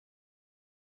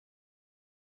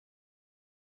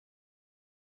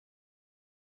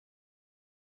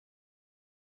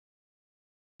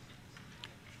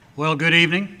Well, good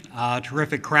evening.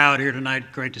 Terrific crowd here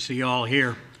tonight. Great to see you all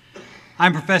here.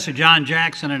 I'm Professor John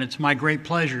Jackson, and it's my great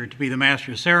pleasure to be the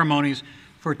Master of Ceremonies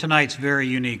for tonight's very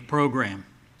unique program.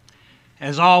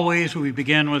 As always, we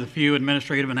begin with a few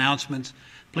administrative announcements.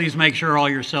 Please make sure all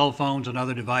your cell phones and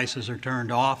other devices are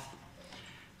turned off.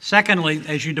 Secondly,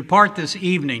 as you depart this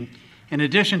evening, in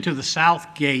addition to the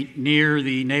South Gate near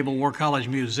the Naval War College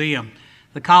Museum,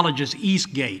 the college's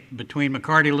East Gate between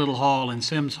McCarty Little Hall and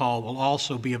Sims Hall will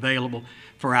also be available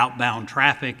for outbound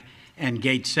traffic, and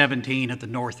Gate 17 at the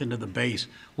north end of the base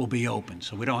will be open.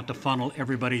 So we don't have to funnel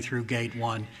everybody through Gate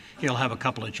 1. You'll have a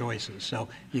couple of choices. So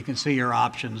you can see your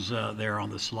options there on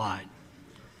the slide.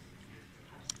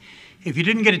 If you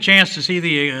didn't get a chance to see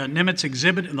the Nimitz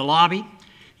exhibit in the lobby,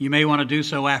 you may want to do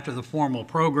so after the formal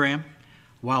program,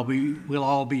 while we'll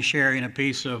all be sharing a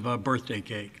piece of birthday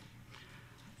cake.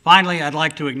 Finally, I'd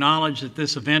like to acknowledge that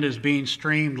this event is being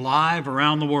streamed live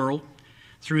around the world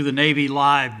through the Navy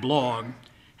Live blog,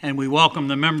 and we welcome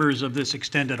the members of this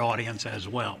extended audience as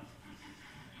well.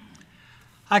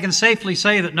 I can safely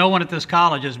say that no one at this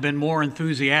college has been more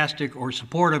enthusiastic or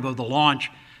supportive of the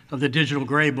launch of the Digital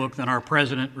Gray Book than our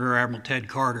president, Rear Admiral Ted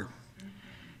Carter.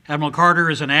 Admiral Carter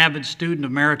is an avid student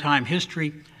of maritime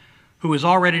history who has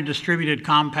already distributed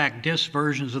compact disc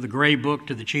versions of the Gray Book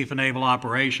to the Chief of Naval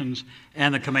Operations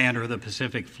and the Commander of the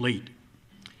Pacific Fleet.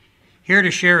 Here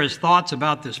to share his thoughts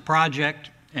about this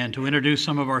project and to introduce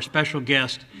some of our special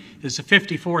guests is the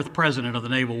 54th President of the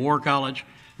Naval War College,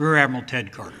 Rear Admiral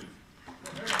Ted Carter.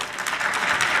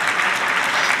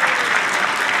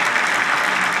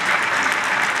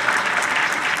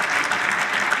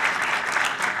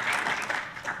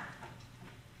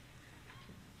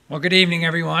 Well, good evening,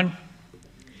 everyone.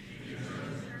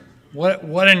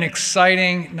 What an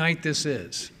exciting night this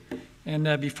is.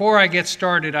 And before I get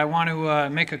started, I want to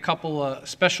make a couple of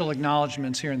special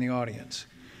acknowledgments here in the audience.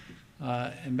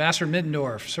 Ambassador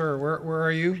Middendorf, sir, where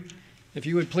are you? If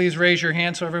you would please raise your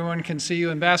hand so everyone can see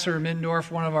you. Ambassador Middendorf,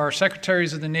 one of our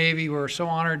secretaries of the Navy, we're so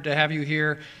honored to have you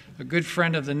here, a good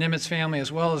friend of the Nimitz family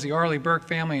as well as the Arleigh Burke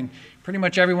family and pretty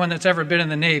much everyone that's ever been in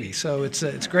the Navy. So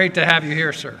it's great to have you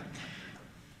here, sir.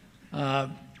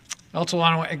 I also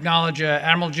want to acknowledge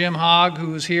Admiral Jim Hogg,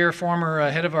 who is here, former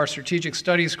head of our Strategic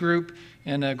Studies Group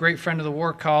and a great friend of the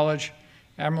War College.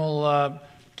 Admiral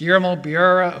Guillermo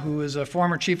Biera, who is a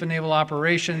former Chief of Naval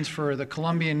Operations for the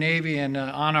Colombian Navy and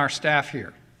on our staff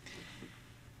here.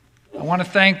 I want to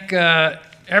thank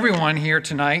everyone here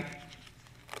tonight.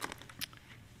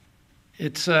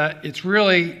 It's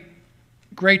really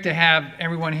great to have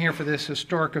everyone here for this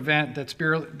historic event that's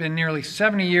been nearly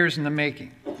 70 years in the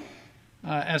making.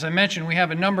 As I mentioned, we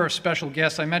have a number of special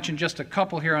guests. I mentioned just a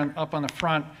couple here up on the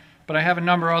front, but I have a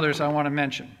number of others I want to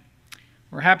mention.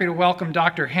 We're happy to welcome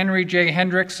Dr. Henry J.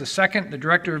 Hendricks II, the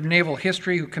Director of Naval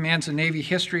History, who commands the Navy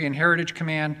History and Heritage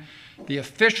Command, the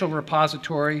official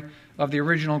repository of the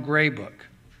original Gray Book.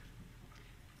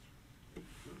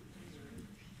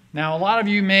 Now, a lot of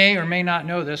you may or may not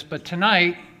know this, but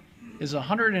tonight is the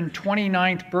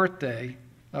 129th birthday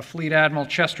of Fleet Admiral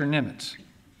Chester Nimitz.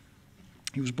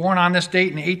 He was born on this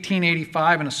date in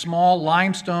 1885 in a small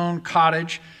limestone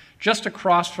cottage just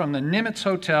across from the Nimitz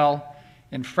Hotel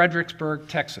in Fredericksburg,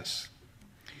 Texas.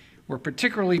 We're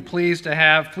particularly pleased to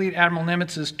have Fleet Admiral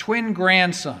Nimitz's twin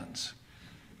grandsons,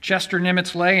 Chester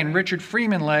Nimitz Lay and Richard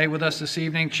Freeman Lay, with us this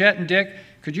evening. Chet and Dick,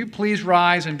 could you please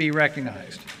rise and be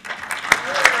recognized?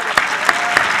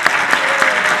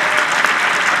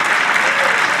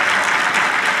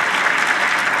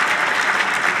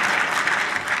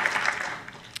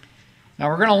 Now,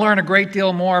 we're going to learn a great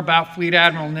deal more about Fleet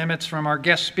Admiral Nimitz from our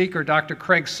guest speaker, Dr.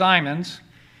 Craig Simons,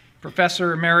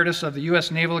 Professor Emeritus of the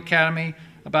U.S. Naval Academy,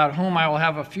 about whom I will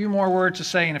have a few more words to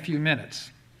say in a few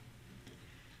minutes.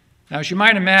 Now, as you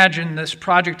might imagine, this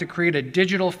project to create a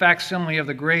digital facsimile of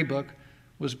the Gray Book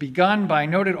was begun by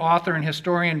noted author and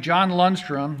historian John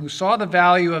Lundstrom, who saw the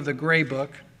value of the Gray Book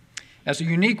as a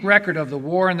unique record of the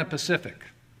war in the Pacific.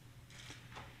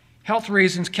 Health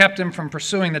reasons kept him from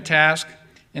pursuing the task,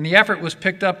 and the effort was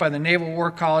picked up by the Naval War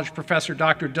College professor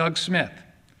Dr. Doug Smith,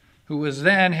 who was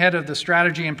then head of the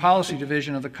Strategy and Policy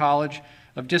Division of the College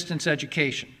of Distance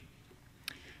Education.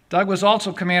 Doug was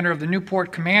also commander of the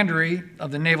Newport Commandery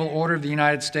of the Naval Order of the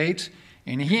United States,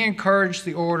 and he encouraged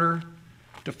the order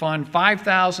to fund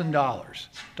 $5,000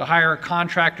 to hire a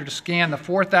contractor to scan the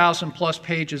 4,000 plus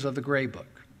pages of the Gray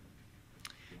Book.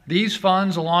 These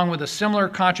funds, along with a similar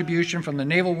contribution from the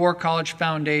Naval War College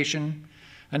Foundation,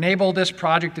 enabled this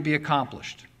project to be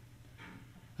accomplished.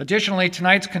 Additionally,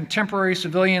 tonight's contemporary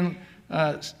civilization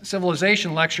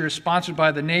lecture is sponsored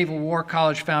by the Naval War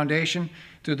College Foundation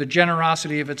through the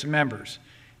generosity of its members.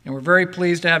 And we're very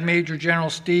pleased to have Major General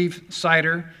Steve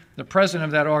Sider, the president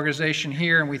of that organization,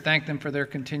 here, and we thank them for their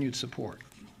continued support.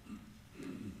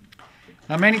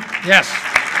 Now, many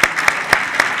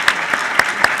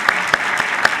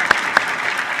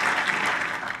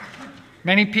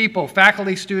people,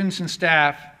 faculty, students, and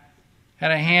staff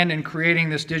had a hand in creating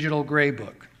this digital gray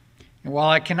book. And while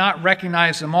I cannot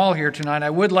recognize them all here tonight, I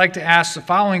would like to ask the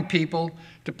following people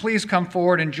to please come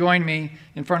forward and join me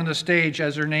in front of the stage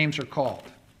as their names are called.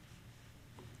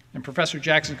 And Professor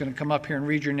Jackson's going to come up here and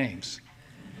read your names.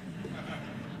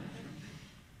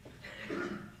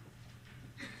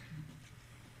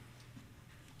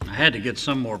 I had to get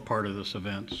some more part of this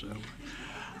event. So,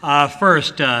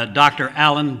 first, Dr.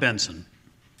 Alan Benson.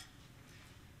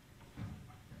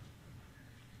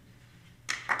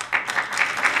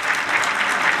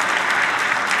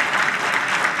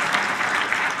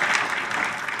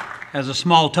 As a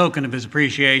small token of his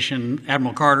appreciation,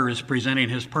 Admiral Carter is presenting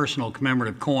his personal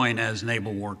commemorative coin as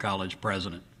Naval War College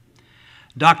president.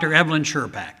 Dr. Evelyn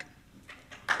Sherpak.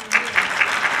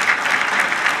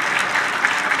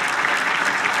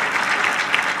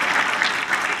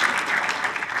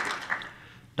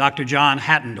 Dr. John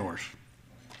Hattendorf.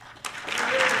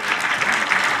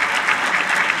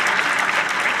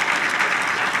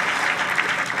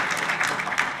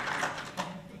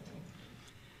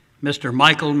 Mr.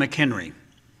 Michael McHenry.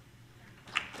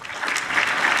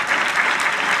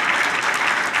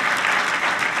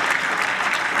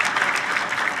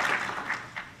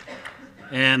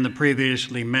 And the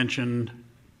previously mentioned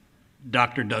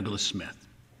Dr. Douglas Smith.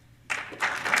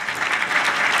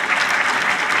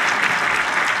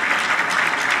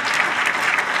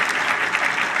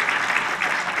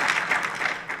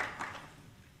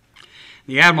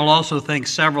 The Admiral also thanks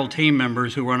several team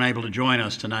members who were unable to join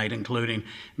us tonight, including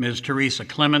Ms. Teresa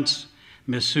Clements,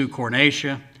 Ms. Sue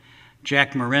Cornacia,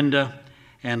 Jack Mirinda,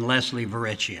 and Leslie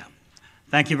Varecchia.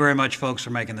 Thank you very much, folks, for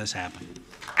making this happen.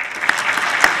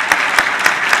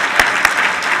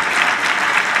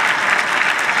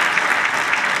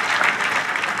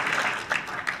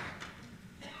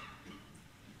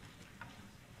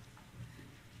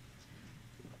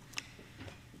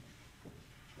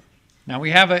 Now,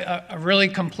 we have a really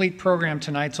complete program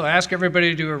tonight, so I ask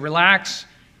everybody to relax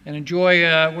and enjoy.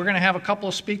 We're going to have a couple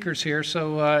of speakers here,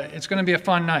 so it's going to be a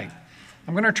fun night.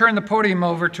 I'm going to turn the podium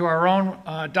over to our own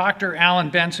Dr. Alan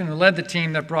Benson, who led the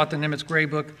team that brought the Nimitz Gray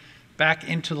Book back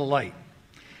into the light.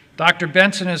 Dr.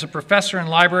 Benson is a professor and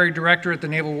library director at the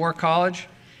Naval War College.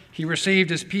 He received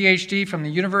his PhD from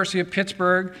the University of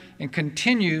Pittsburgh and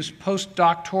continues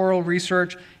postdoctoral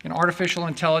research in artificial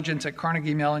intelligence at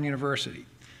Carnegie Mellon University.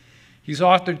 He's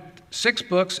authored 6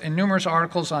 books and numerous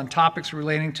articles on topics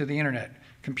relating to the internet,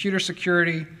 computer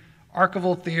security,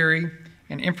 archival theory,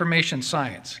 and information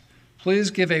science. Please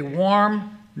give a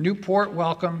warm Newport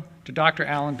welcome to Dr.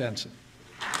 Alan Benson.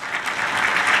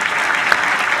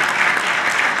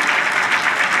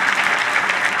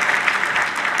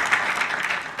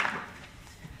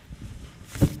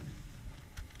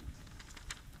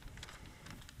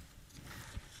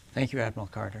 Thank you, Admiral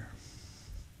Carter.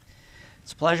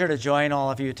 It's a pleasure to join all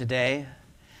of you today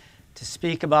to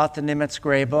speak about the Nimitz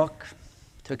Gray Book,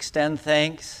 to extend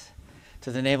thanks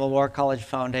to the Naval War College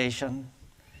Foundation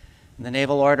and the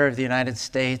Naval Order of the United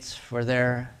States for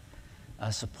their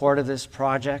support of this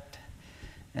project,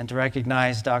 and to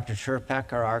recognize Dr.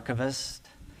 Sherpak, our archivist,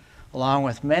 along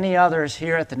with many others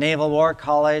here at the Naval War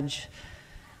College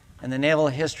and the Naval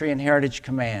History and Heritage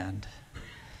Command.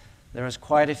 There was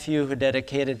quite a few who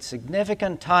dedicated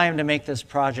significant time to make this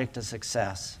project a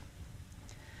success.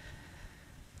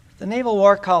 The Naval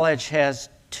War College has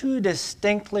 2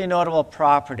 distinctly notable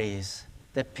properties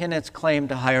that pin its claim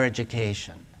to higher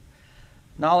education: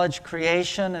 knowledge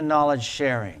creation and knowledge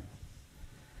sharing.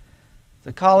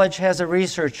 The college has a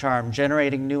research arm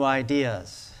generating new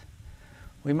ideas.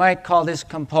 We might call this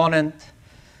component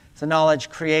the knowledge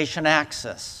creation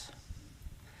axis.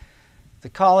 The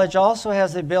college also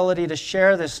has the ability to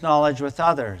share this knowledge with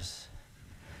others,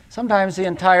 sometimes the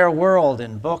entire world,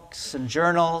 in books and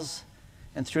journals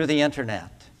and through the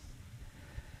internet.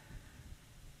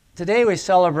 Today we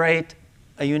celebrate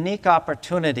a unique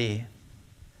opportunity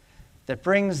that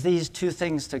brings these 2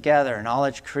 things together: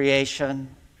 knowledge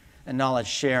creation and knowledge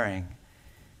sharing.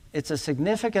 It's a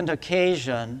significant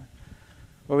occasion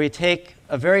where we take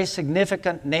a very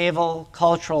significant naval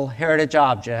cultural heritage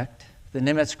object, the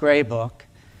Nimitz Gray Book,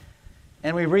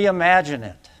 and we reimagine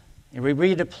it, and we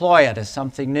redeploy it as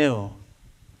something new.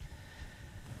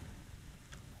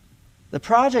 The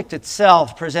project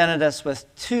itself presented us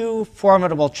with 2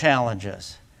 formidable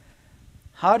challenges.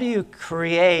 How do you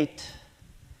create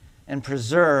and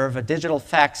preserve a digital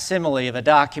facsimile of a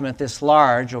document this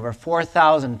large, over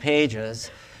 4,000 pages,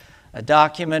 a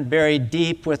document buried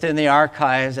deep within the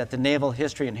archives at the Naval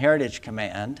History and Heritage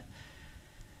Command?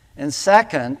 And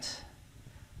second,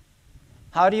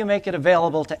 how do you make it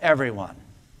available to everyone?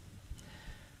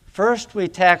 First, we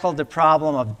tackled the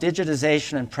problem of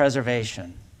digitization and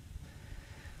preservation.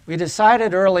 We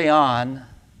decided early on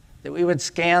that we would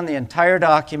scan the entire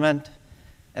document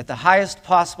at the highest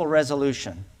possible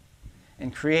resolution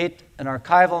and create an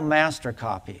archival master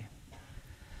copy.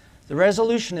 The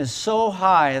resolution is so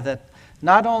high that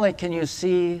not only can you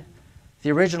see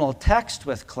the original text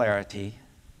with clarity,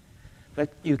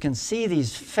 but you can see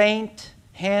these faint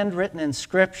handwritten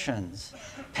inscriptions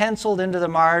penciled into the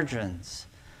margins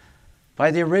by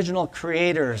the original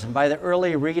creators and by the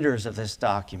early readers of this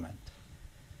document.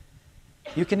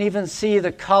 You can even see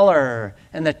the color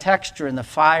and the texture and the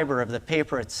fiber of the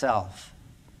paper itself.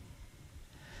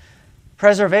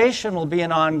 Preservation will be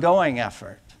an ongoing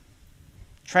effort,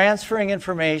 transferring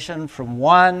information from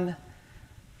one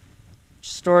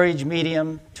storage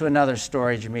medium to another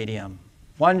storage medium,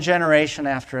 one generation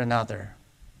after another.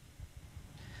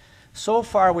 So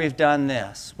far, we've done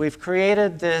this. We've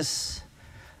created this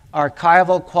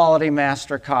archival quality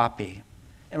master copy,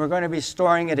 and we're going to be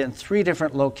storing it in 3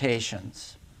 different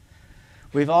locations.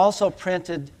 We've also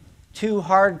printed 2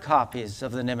 hard copies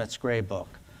of the Nimitz Gray Book.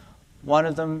 One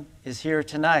of them is here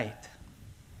tonight.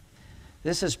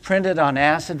 This is printed on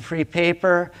acid-free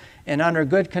paper, and under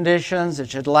good conditions, it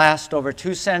should last over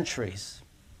 2 centuries.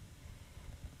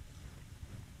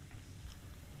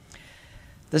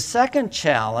 The second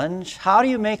challenge, how do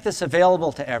you make this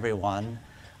available to everyone,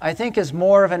 I think is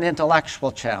more of an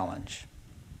intellectual challenge.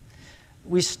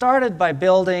 We started by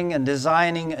building and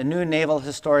designing a new Naval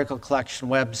Historical Collection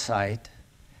website.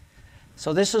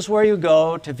 So this is where you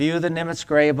go to view the Nimitz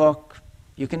Gray Book.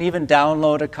 You can even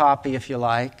download a copy if you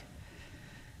like.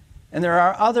 And there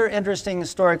are other interesting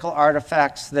historical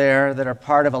artifacts there that are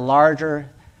part of a larger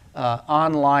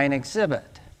online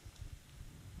exhibit.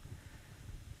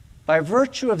 By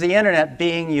virtue of the internet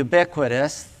being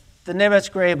ubiquitous, the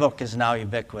Nimitz Gray Book is now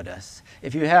ubiquitous.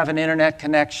 If you have an internet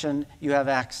connection, you have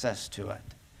access to it.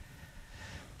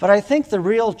 But I think the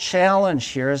real challenge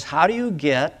here is how do you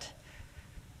get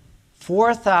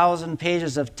 4,000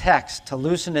 pages of text to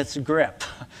loosen its grip?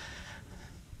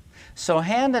 So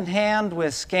hand in hand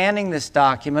with scanning this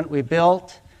document, we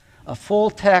built a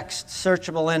full-text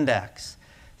searchable index.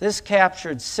 This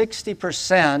captured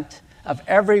 60% of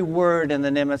every word in the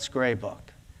Nimitz Gray Book.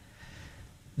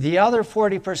 The other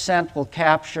 40% will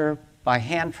capture by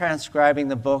hand transcribing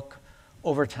the book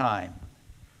over time.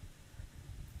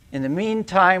 In the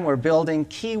meantime, we're building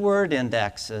keyword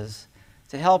indexes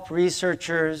to help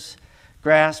researchers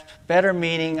grasp better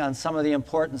meaning on some of the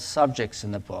important subjects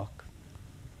in the book.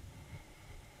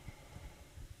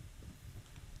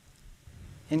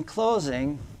 In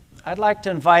closing, I'd like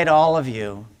to invite all of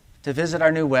you to visit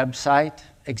our new website,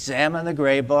 examine the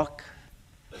Gray Book,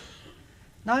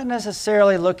 not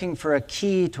necessarily looking for a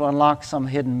key to unlock some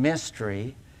hidden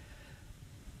mystery,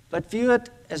 but view it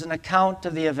as an account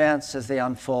of the events as they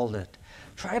unfolded.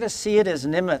 Try to see it as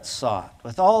Nimitz saw it,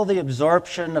 with all the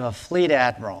absorption of a fleet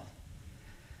admiral,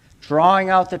 drawing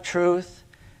out the truth,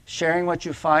 sharing what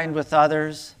you find with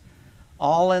others,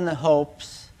 all in the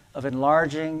hopes of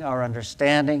enlarging our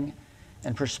understanding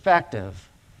and perspective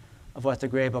of what the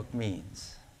Gray Book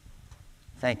means.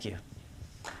 Thank you.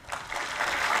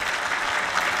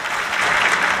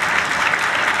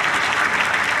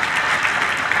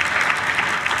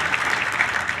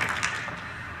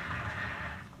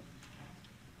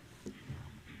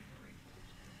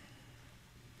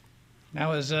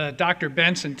 Now, as Dr.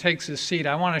 Benson takes his seat,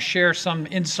 I want to share some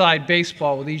inside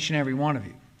baseball with each and every one of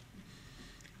you.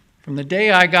 From the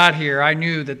day I got here, I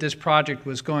knew that this project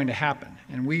was going to happen,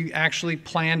 and we actually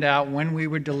planned out when we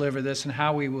would deliver this and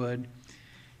how we would,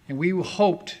 and we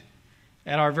hoped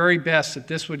at our very best that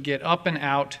this would get up and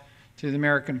out to the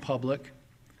American public,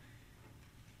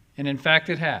 and in fact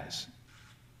it has.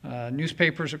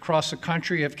 Newspapers across the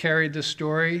country have carried this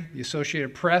story. The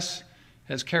Associated Press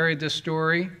has carried this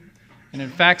story. And in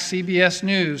fact, CBS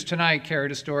News tonight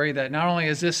carried a story that not only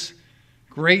is this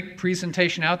great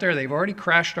presentation out there, they've already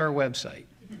crashed our website.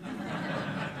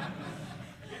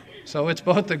 So it's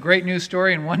both a great news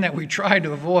story and one that we tried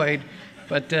to avoid,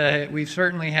 but we've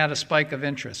certainly had a spike of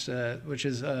interest, which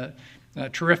is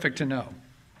terrific to know.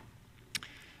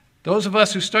 Those of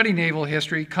us who study naval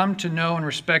history come to know and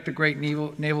respect the great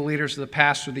naval leaders of the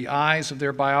past through the eyes of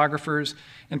their biographers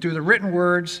and through the written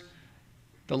words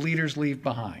the leaders leave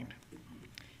behind.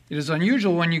 It is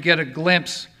unusual when you get a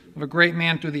glimpse of a great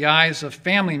man through the eyes of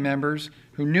family members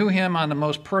who knew him on the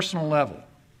most personal level.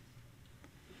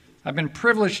 I've been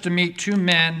privileged to meet two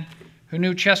men who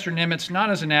knew Chester Nimitz not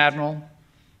as an admiral,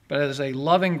 but as a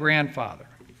loving grandfather.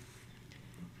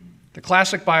 The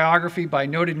classic biography by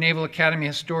noted Naval Academy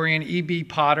historian E.B.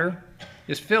 Potter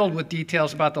is filled with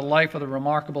details about the life of the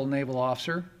remarkable naval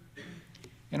officer,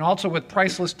 and also with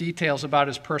priceless details about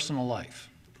his personal life.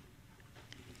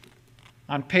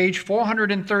 On page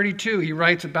 432, he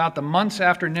writes about the months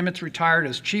after Nimitz retired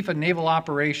as Chief of Naval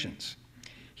Operations.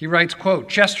 He writes, quote,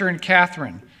 "Chester and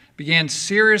Catherine began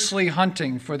seriously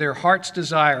hunting for their heart's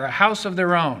desire, a house of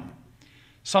their own,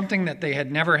 something that they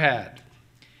had never had.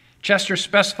 Chester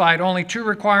specified only two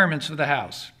requirements of the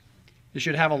house. It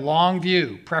should have a long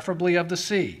view, preferably of the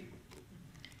sea.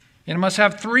 And it must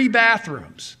have 3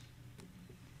 bathrooms,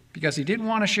 because he didn't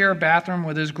want to share a bathroom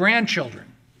with his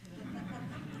grandchildren,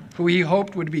 who he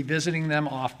hoped would be visiting them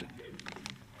often,"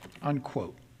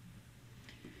 unquote.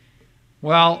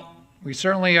 Well, we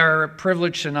certainly are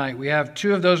privileged tonight. We have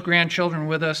 2 of those grandchildren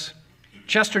with us,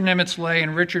 Chester Nimitz Lay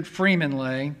and Richard Freeman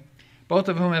Lay, both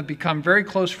of whom have become very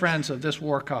close friends of this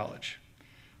War College.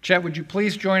 Chet, would you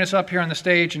please join us up here on the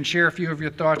stage and share a few of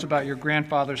your thoughts about your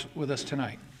grandfathers with us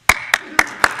tonight?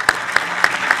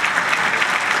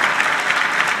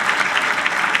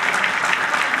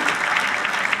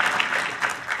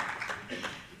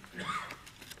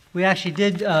 We actually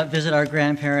did visit our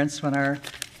grandparents when our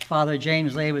father,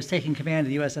 James Lay, was taking command of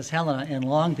the USS Helena in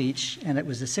Long Beach, and it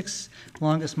was the 6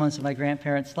 longest months of my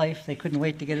grandparents' life. They couldn't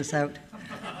wait to get us out.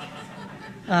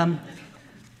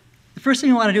 The first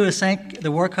thing we want to do is thank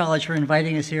the War College for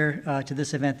inviting us here to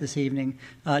this event this evening.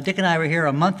 Dick and I were here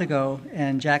a month ago,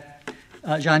 and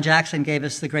John Jackson gave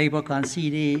us the Gray Book on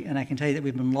CD, and I can tell you that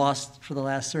we've been lost for the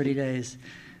last 30 days.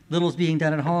 Little's being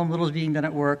done at home, little's being done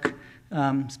at work.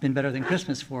 It's been better than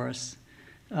Christmas for us.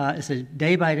 It's a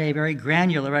day-by-day, very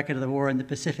granular record of the war in the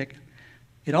Pacific.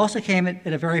 It also came at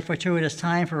a very fortuitous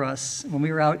time for us when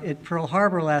we were out at Pearl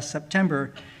Harbor last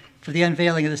September for the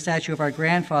unveiling of the statue of our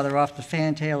grandfather off the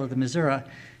fantail of the Missouri.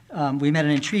 We met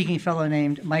an intriguing fellow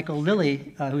named Michael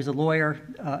Lilly, who's a lawyer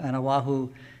on Oahu,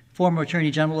 former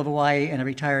Attorney General of Hawaii, and a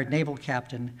retired naval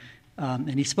captain.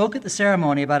 And he spoke at the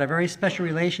ceremony about a very special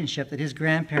relationship that his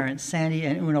grandparents, Sandy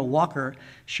and Una Walker,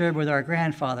 shared with our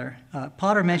grandfather.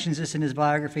 Potter mentions this in his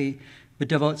biography, but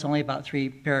devotes only about 3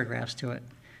 paragraphs to it.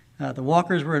 The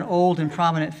Walkers were an old and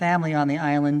prominent family on the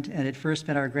island, and had first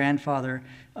met our grandfather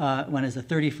when, as a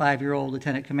 35-year-old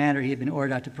lieutenant commander, he had been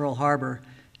ordered out to Pearl Harbor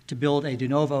to build a de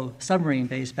novo submarine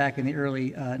base back in the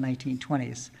early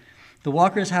 1920s. The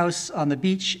Walker's house on the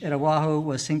beach at Oahu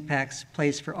was Sinkpak's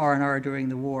place for R&R during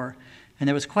the war. And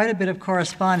there was quite a bit of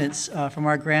correspondence from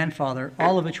our grandfather,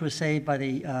 all of which was saved by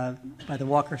the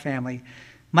Walker family.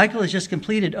 Michael has just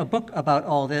completed a book about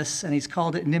all this, and he's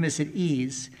called it Nimitz at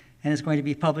Ease, and it's going to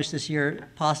be published this year,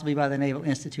 possibly by the Naval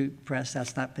Institute Press.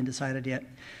 That's not been decided yet.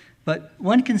 But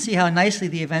one can see how nicely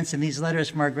the events in these letters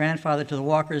from our grandfather to the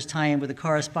Walkers tie in with the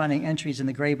corresponding entries in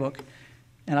the Gray Book.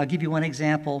 And I'll give you one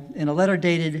example. In a letter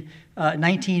dated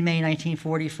 19 May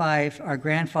 1945, our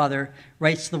grandfather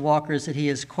writes to the Walkers that he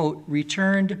is, quote,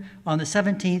 returned on the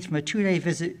 17th from a 2-day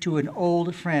visit to an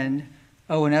old friend,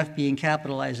 O and F being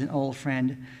capitalized, an old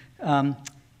friend,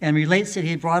 and relates that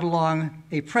he had brought along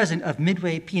a present of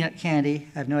Midway peanut candy,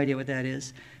 I have no idea what that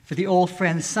is, for the old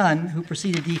friend's son, who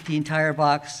proceeded to eat the entire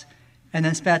box and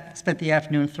then spent the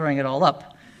afternoon throwing it all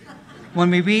up. When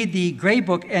we read the Gray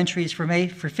Book entries for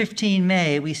 15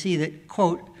 May, we see that,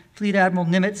 quote, Fleet Admiral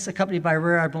Nimitz, accompanied by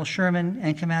Rear Admiral Sherman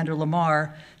and Commander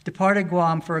Lamar, departed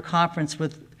Guam for a conference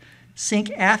with Sink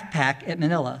AFPAC at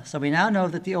Manila. So we now know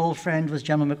that the old friend was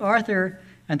General MacArthur,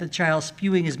 and the child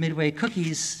spewing his Midway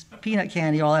cookies, peanut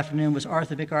candy all afternoon was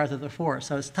Arthur MacArthur IV.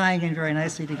 So it's tying in very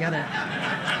nicely together.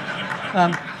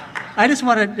 I just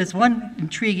wanted, there's one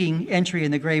intriguing entry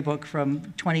in the Gray Book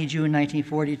from 20 June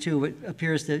 1942. It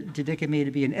appears to Dick and me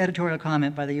to be an editorial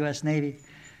comment by the U.S. Navy.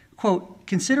 Quote,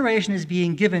 consideration is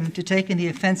being given to taking the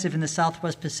offensive in the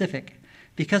Southwest Pacific.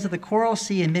 Because of the Coral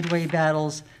Sea and Midway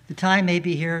battles, the time may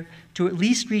be here to at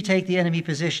least retake the enemy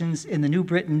positions in the New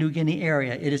Britain, New Guinea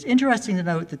area. It is interesting to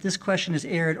note that this question is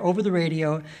aired over the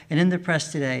radio and in the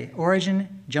press today. Origin,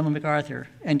 General MacArthur,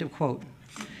 end of quote.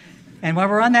 And while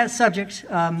we're on that subject,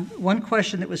 one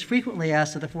question that was frequently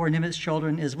asked of the 4 Nimitz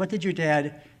children is, what did your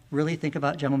dad really think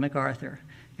about General MacArthur?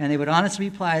 And they would honestly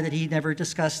reply that he never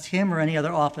discussed him or any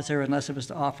other officer unless it was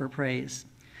to offer praise.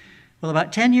 Well,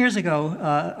 about 10 years ago,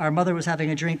 our mother was having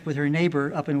a drink with her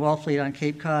neighbor up in Wellfleet on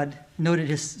Cape Cod, noted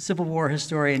his Civil War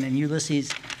historian and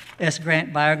Ulysses S.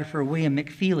 Grant biographer William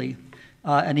McFeely.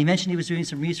 And he mentioned he was doing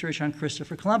some research on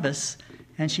Christopher Columbus.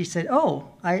 And she said, oh,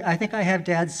 I think I have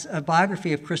Dad's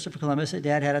biography of Christopher Columbus that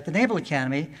Dad had at the Naval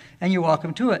Academy, and you're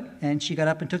welcome to it. And she got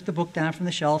up and took the book down from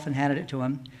the shelf and handed it to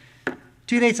him.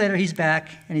 2 days later, he's back,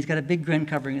 and he's got a big grin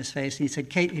covering his face. And he said,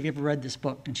 Kate, have you ever read this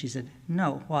book? And she said,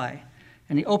 no, why?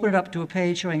 And he opened it up to a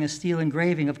page showing a steel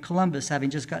engraving of Columbus having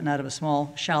just gotten out of a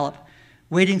small shallop,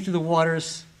 wading through the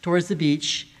waters towards the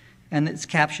beach, and it's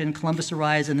captioned, Columbus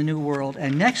arrives in the New World.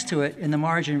 And next to it, in the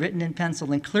margin, written in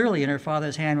pencil and clearly in her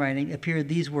father's handwriting, appeared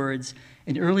these words,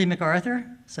 in early MacArthur.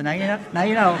 So now you know. Now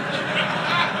you know.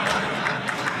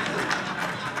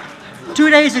 2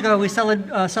 days ago, we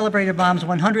celebrated Mom's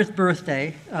 100th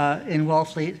birthday in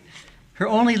Wellfleet. Her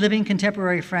only living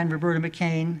contemporary friend, Roberta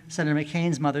McCain, Senator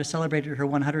McCain's mother, celebrated her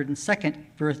 102nd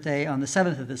birthday on the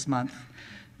 7th of this month.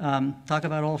 Talk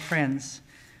about old friends.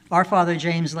 Our father,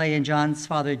 James Lay, and John's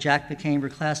father, Jack McCain, were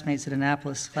classmates at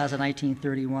Annapolis, class of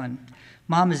 1931.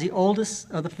 Mom is the oldest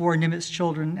of the 4 Nimitz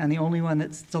children and the only one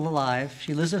that's still alive.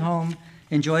 She lives at home,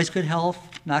 enjoys good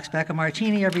health, knocks back a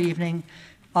martini every evening,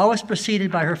 always preceded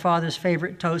by her father's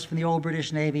favorite toast from the old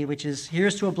British Navy, which is,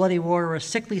 here's to a bloody war or a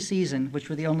sickly season, which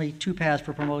were the only 2 paths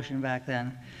for promotion back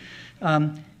then.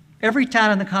 Every town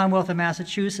in the Commonwealth of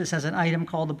Massachusetts has an item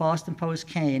called the Boston Post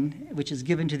cane, which is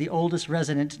given to the oldest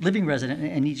living resident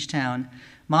in each town.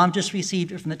 Mom just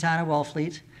received it from the town of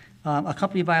Wellfleet,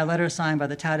 accompanied by a letter signed by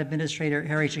the town administrator,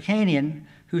 Harry Chicanian,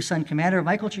 whose son, Commander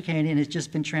Michael Chicanian, has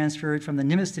just been transferred from the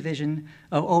Nimitz Division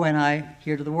of ONI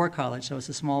here to the War College, so it's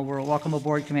a small world. Welcome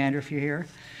aboard, Commander, if you're here.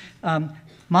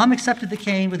 Mom accepted the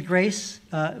cane with grace,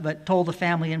 but told the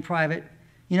family in private,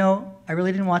 you know, I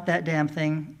really didn't want that damn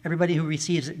thing. Everybody who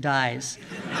receives it dies.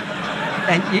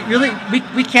 And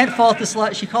we can't fault this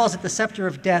lot. She calls it the scepter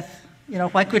of death. You know,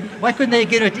 why couldn't they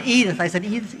give it to Edith? I said,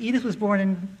 Edith was born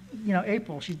in,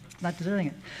 April. She's not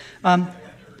deserving it.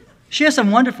 She has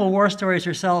some wonderful war stories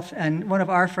herself, and one of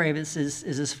our favorites is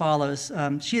as follows.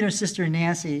 She and her sister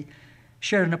Nancy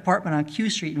shared an apartment on Q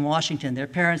Street in Washington. Their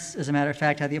parents, as a matter of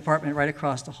fact, had the apartment right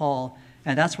across the hall.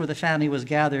 And that's where the family was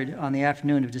gathered on the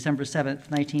afternoon of December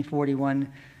 7th,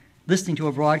 1941, listening to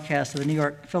a broadcast of the New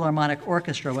York Philharmonic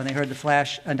Orchestra when they heard the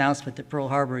flash announcement that Pearl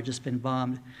Harbor had just been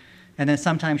bombed. And then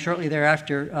sometime shortly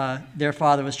thereafter, their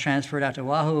father was transferred out to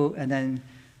Oahu, and then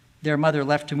their mother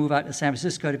left to move out to San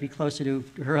Francisco to be closer to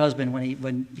her husband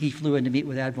when he flew in to meet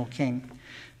with Admiral King.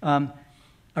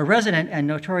 A resident and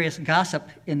notorious gossip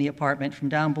in the apartment from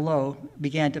down below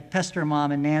began to pester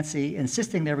Mom and Nancy,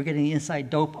 insisting they were getting the inside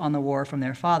dope on the war from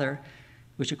their father,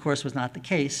 which of course was not the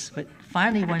case. But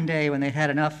finally one day when they'd had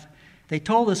enough, they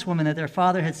told this woman that their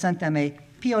father had sent them a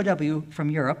POW from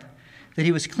Europe, that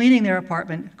he was cleaning their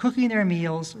apartment, cooking their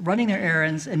meals, running their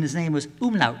errands, and his name was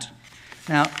Umlaut.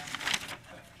 Now,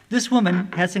 this woman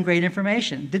had some great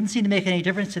information. Didn't seem to make any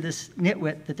difference to this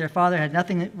nitwit that their father had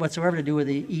nothing whatsoever to do with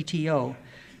the ETO.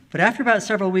 But after about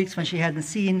several weeks, when she hadn't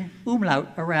seen Umlaut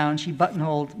around, she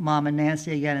buttonholed Mom and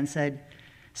Nancy again and said,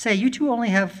 say, you two only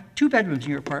have 2 bedrooms in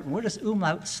your apartment. Where does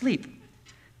Umlaut sleep?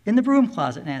 In the broom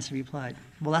closet, Nancy replied.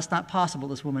 Well, that's not possible,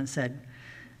 this woman said.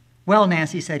 Well,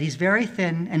 Nancy said, he's very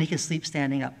thin and he can sleep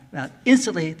standing up.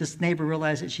 Instantly, this neighbor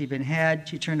realized that she'd been had.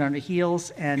 She turned on her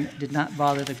heels and did not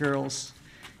bother the girls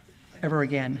ever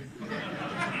again.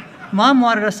 Mom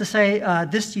wanted us to say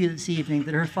this to you this evening,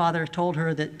 that her father told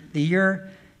her that the year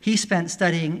he spent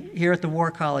studying here at the War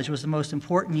College was the most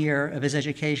important year of his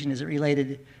education as it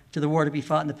related to the war to be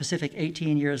fought in the Pacific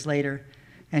 18 years later.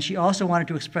 And she also wanted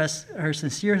to express her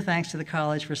sincere thanks to the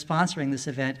college for sponsoring this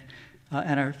event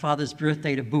and our father's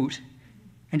birthday to boot,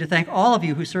 and to thank all of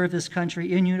you who served this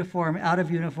country in uniform, out of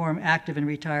uniform, active and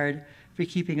retired, for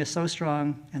keeping us so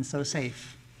strong and so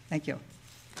safe. Thank you.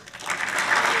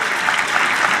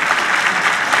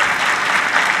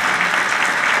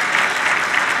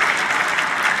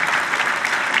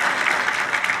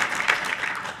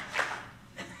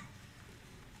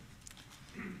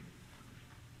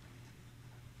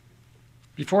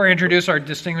 Before I introduce our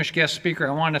distinguished guest speaker,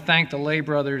 I want to thank the Lay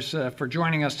brothers for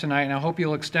joining us tonight, and I hope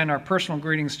you'll extend our personal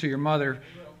greetings to your mother,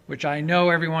 which I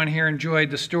know everyone here enjoyed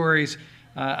the stories.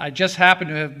 I just happened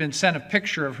to have been sent a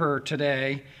picture of her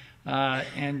today,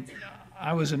 and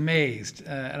I was amazed.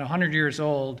 At 100 years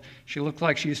old, she looked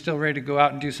like she was still ready to go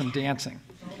out and do some dancing.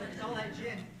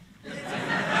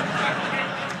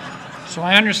 So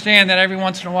I understand that every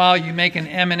once in a while you make an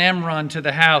M&M run to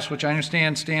the house, which I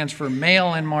understand stands for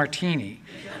Mail and Martini.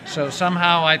 So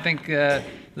somehow I think the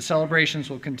celebrations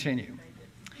will continue.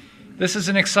 This is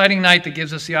an exciting night that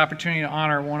gives us the opportunity to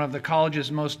honor one of the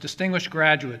college's most distinguished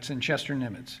graduates in Chester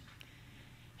Nimitz.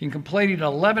 He completed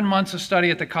 11 months of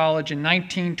study at the college in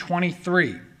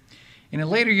 1923. In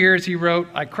later years, he wrote,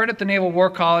 I credit the Naval War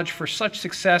College for such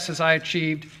success as I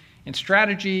achieved in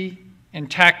strategy and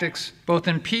tactics, both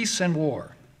in peace and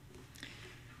war.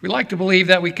 We like to believe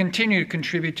that we continue to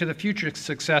contribute to the future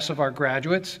success of our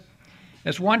graduates.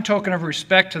 As one token of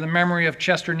respect to the memory of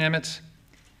Chester Nimitz,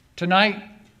 tonight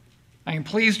I am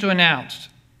pleased to announce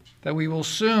that we will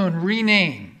soon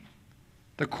rename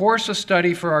the course of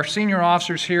study for our senior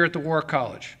officers here at the War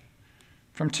College.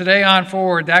 From today on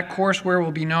forward, that courseware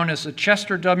will be known as the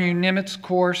Chester W. Nimitz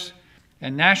Course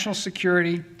in National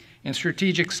Security and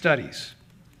Strategic Studies.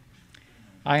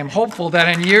 I am hopeful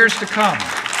that in years to come,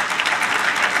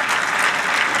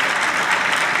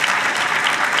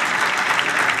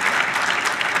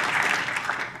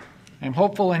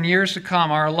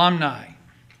 our alumni,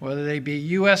 whether they be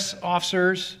U.S.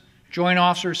 officers, joint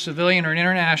officers, civilian, or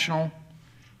international,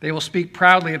 they will speak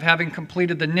proudly of having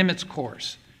completed the Nimitz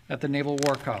course at the Naval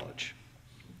War College.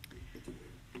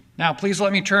 Now, please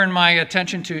let me turn my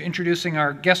attention to introducing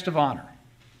our guest of honor.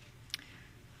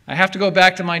 I have to go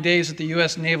back to my days at the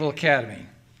U.S. Naval Academy.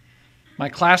 My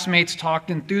classmates talked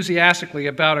enthusiastically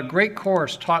about a great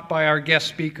course taught by our guest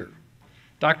speaker,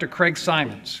 Dr. Craig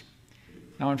Simons.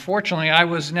 Now, unfortunately, I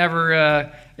was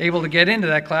never able to get into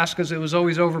that class because it was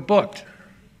always overbooked.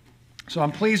 So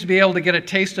I'm pleased to be able to get a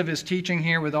taste of his teaching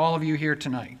here with all of you here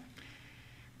tonight.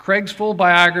 Craig's full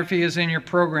biography is in your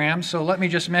program, so let me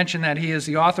just mention that he is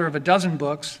the author of 12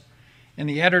 books and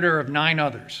the editor of 9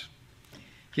 others.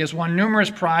 He has won numerous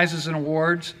prizes and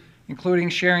awards, including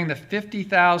sharing the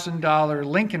 $50,000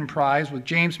 Lincoln Prize with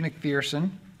James McPherson.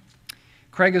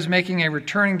 Craig is making a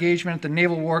return engagement at the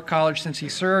Naval War College since he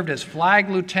served as flag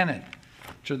lieutenant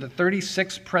to the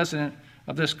 36th president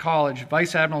of this college,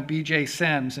 Vice Admiral B.J.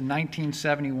 Semmes, in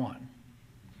 1971.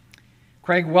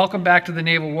 Craig, welcome back to the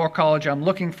Naval War College. I'm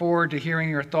looking forward to hearing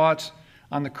your thoughts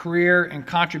on the career and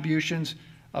contributions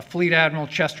of Fleet Admiral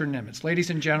Chester Nimitz. Ladies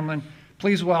and gentlemen,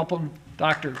 please welcome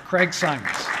Dr. Craig Simons.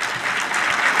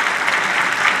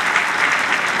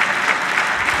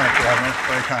 Thank you, Admiral.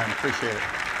 Very kind. Appreciate it.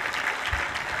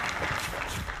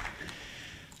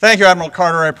 Thank you, Admiral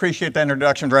Carter. I appreciate that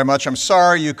introduction very much. I'm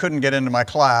sorry you couldn't get into my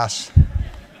class.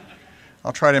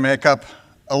 I'll try to make up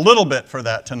a little bit for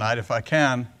that tonight if I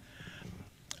can.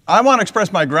 I want to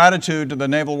express my gratitude to the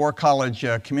Naval War College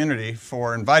community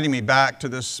for inviting me back to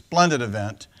this splendid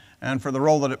event and for the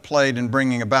role that it played in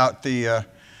bringing about the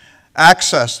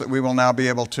access that we will now be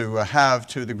able to have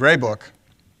to the Gray Book.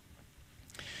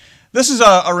 This is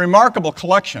a remarkable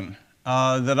collection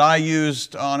that I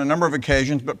used on a number of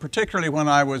occasions, but particularly when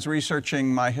I was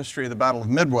researching my history of the Battle of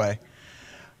Midway.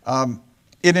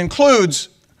 It includes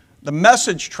the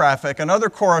message traffic and other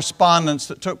correspondence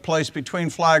that took place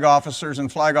between flag officers and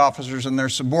their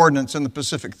subordinates in the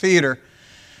Pacific Theater,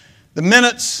 the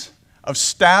minutes of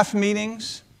staff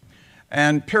meetings,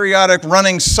 and periodic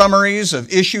running summaries of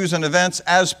issues and events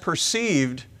as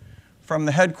perceived from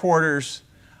the headquarters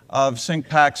of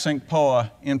SINCPAC,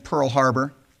 SINCPOA in Pearl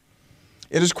Harbor.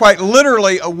 It is quite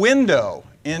literally a window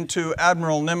into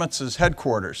Admiral Nimitz's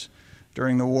headquarters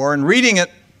during the war, and reading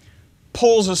it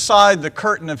pulls aside the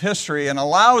curtain of history and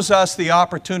allows us the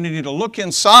opportunity to look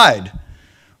inside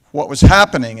what was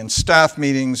happening in staff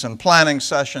meetings and planning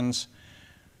sessions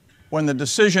when the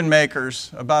decision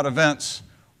makers about events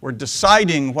were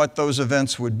deciding what those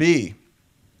events would be.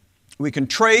 We can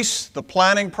trace the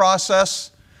planning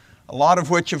process, a lot of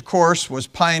which, of course, was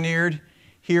pioneered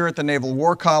here at the Naval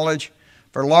War College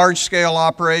for large-scale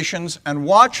operations, and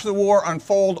watch the war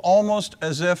unfold almost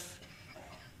as if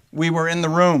we were in the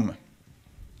room.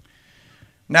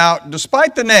 Now,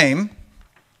 despite the name,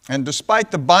 and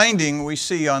despite the binding we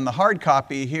see on the hard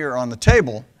copy here on the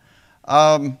table,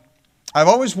 I've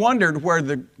always wondered where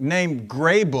the name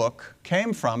Gray Book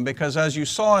came from, because as you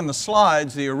saw in the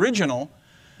slides, the original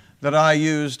that I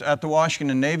used at the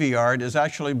Washington Navy Yard is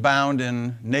actually bound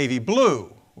in navy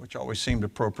blue, which always seemed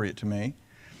appropriate to me.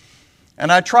 And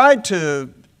I tried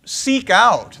to seek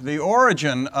out the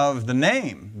origin of the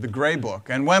name, the Gray Book,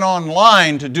 and went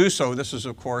online to do so. This is,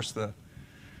 of course, the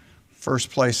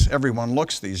first place everyone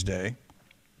looks these days.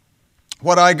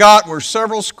 What I got were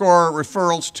several score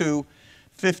referrals to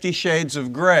 50 Shades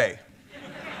of Gray.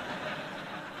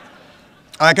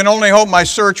 I can only hope my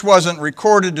search wasn't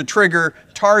recorded to trigger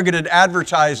targeted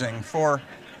advertising for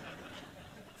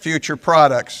future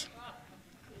products.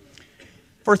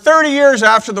 For 30 years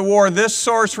after the war, this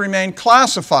source remained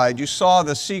classified. You saw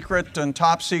the secret and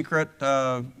top secret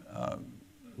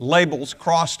labels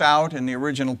crossed out in the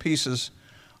original pieces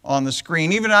on the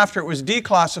screen. Even after it was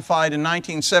declassified in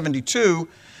 1972,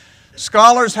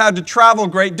 scholars had to travel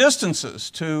great distances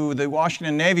to the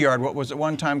Washington Navy Yard, what was at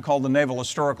one time called the Naval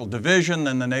Historical Division,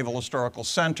 then the Naval Historical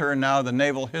Center, and now the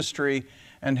Naval History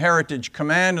and Heritage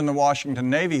Command in the Washington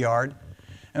Navy Yard.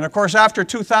 And of course, after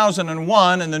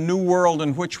 2001, in the new world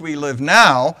in which we live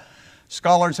now,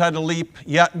 scholars had to leap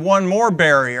yet one more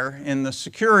barrier in the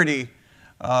security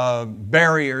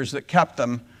barriers that kept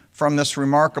them from this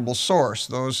remarkable source.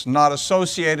 Those not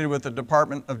associated with the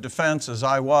Department of Defense, as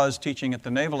I was teaching at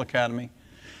the Naval Academy,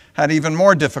 had even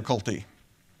more difficulty.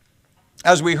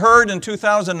 As we heard in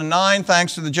 2009,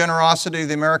 thanks to the generosity of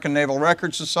the American Naval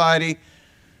Record Society,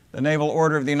 the Naval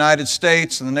Order of the United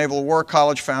States, and the Naval War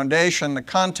College Foundation, the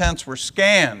contents were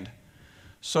scanned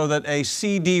so that a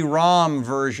CD-ROM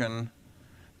version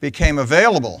became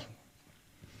available.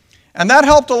 And that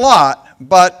helped a lot,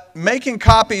 but making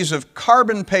copies of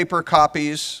carbon paper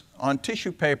copies on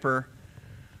tissue paper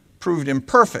proved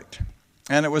imperfect.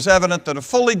 And it was evident that a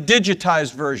fully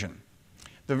digitized version,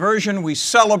 the version we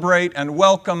celebrate and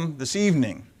welcome this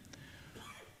evening,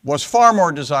 was far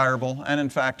more desirable and, in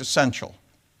fact, essential.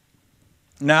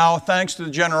 Now, thanks to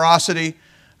the generosity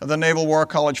of the Naval War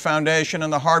College Foundation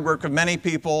and the hard work of many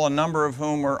people, a number of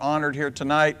whom are honored here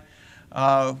tonight,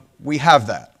 we have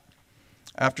that.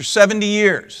 After 70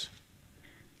 years,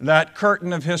 that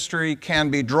curtain of history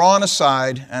can be drawn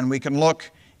aside and we can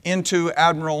look into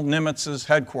Admiral Nimitz's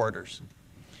headquarters.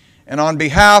 And on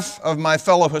behalf of my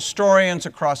fellow historians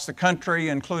across the country,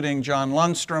 including John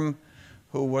Lundstrom,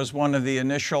 who was one of the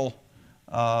initial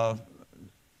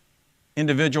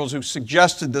individuals who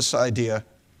suggested this idea,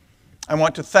 I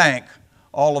want to thank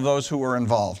all of those who were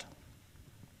involved.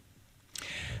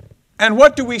 And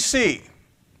what do we see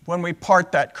when we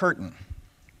part that curtain?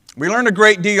 We learn a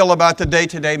great deal about the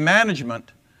day-to-day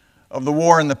management of the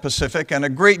war in the Pacific, and a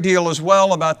great deal as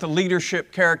well about the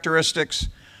leadership characteristics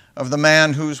of the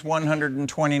man whose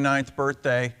 129th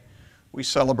birthday we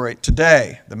celebrate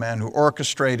today, the man who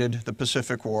orchestrated the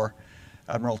Pacific War,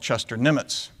 Admiral Chester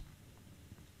Nimitz.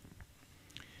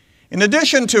 In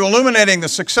addition to illuminating the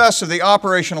success of the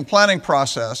operational planning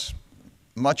process,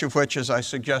 much of which, as I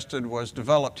suggested, was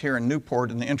developed here in Newport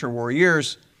in the interwar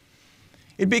years,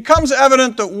 it becomes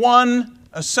evident that one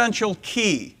essential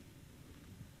key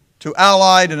to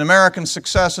Allied and American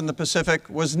success in the Pacific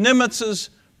was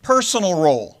Nimitz's personal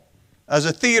role as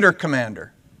a theater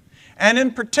commander, and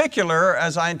in particular,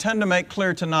 as I intend to make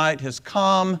clear tonight, his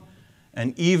calm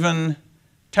and even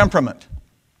temperament.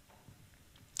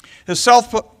 His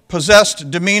self-possessed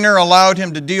demeanor allowed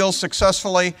him to deal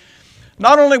successfully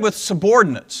not only with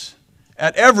subordinates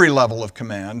at every level of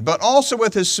command, but also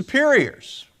with his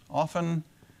superiors, often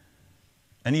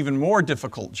an even more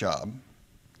difficult job,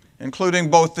 including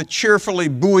both the cheerfully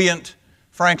buoyant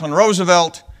Franklin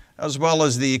Roosevelt as well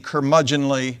as the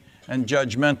curmudgeonly and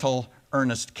judgmental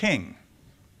Ernest King.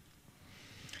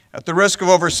 At the risk of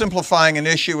oversimplifying an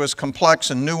issue as complex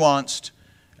and nuanced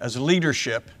as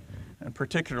leadership, and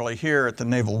particularly here at the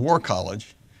Naval War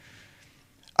College,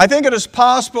 I think it is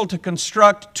possible to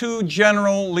construct two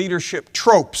general leadership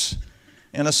tropes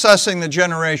in assessing the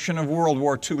generation of World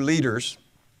War II leaders.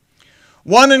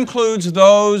 One includes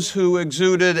those who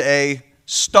exuded a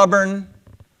stubborn,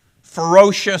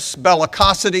 ferocious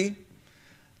bellicosity,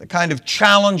 the kind of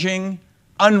challenging,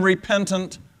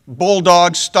 unrepentant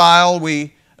bulldog style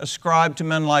we ascribe to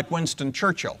men like Winston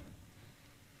Churchill.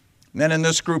 Men in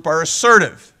this group are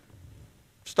assertive,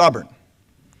 stubborn,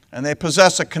 and they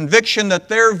possess a conviction that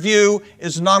their view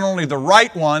is not only the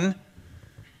right one,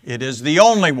 it is the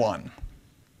only one.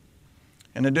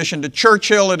 In addition to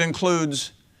Churchill, it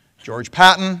includes George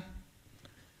Patton,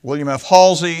 William F.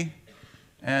 Halsey,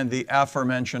 and the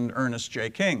aforementioned Ernest J.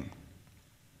 King.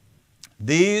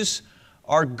 These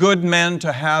are good men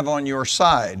to have on your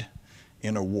side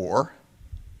in a war.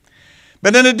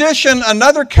 But in addition,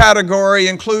 another category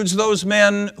includes those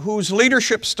men whose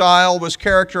leadership style was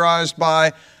characterized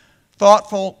by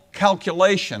thoughtful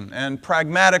calculation and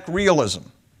pragmatic realism.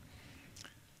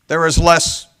 There is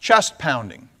less chest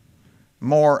pounding,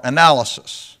 more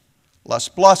analysis, less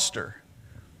bluster,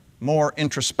 more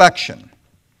introspection.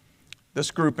 This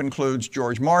group includes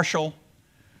George Marshall,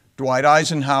 Dwight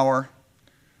Eisenhower,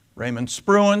 Raymond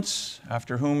Spruance,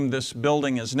 after whom this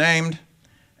building is named,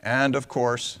 and of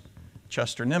course,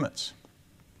 Chester Nimitz.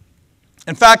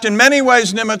 In fact, in many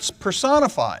ways, Nimitz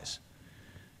personifies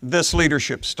this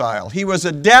leadership style. He was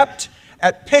adept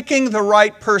at picking the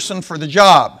right person for the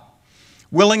job,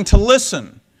 willing to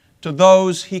listen to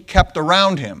those he kept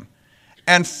around him,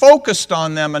 and focused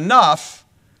on them enough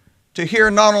to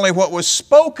hear not only what was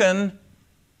spoken,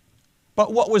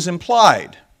 but what was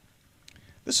implied.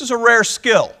 This is a rare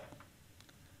skill,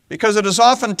 because it is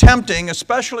often tempting,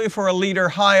 especially for a leader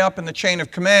high up in the chain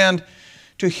of command,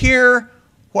 to hear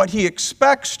what he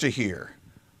expects to hear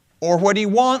or what he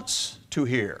wants to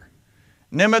hear,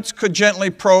 Nimitz could gently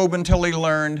probe until he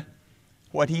learned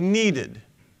what he needed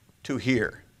to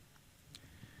hear.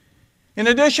 In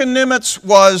addition, Nimitz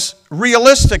was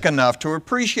realistic enough to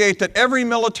appreciate that every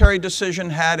military decision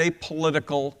had a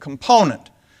political component,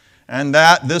 and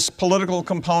that this political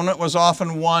component was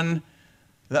often one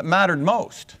that mattered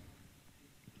most.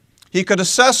 He could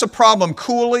assess a problem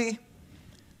coolly,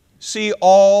 see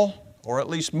all, or at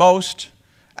least most,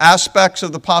 aspects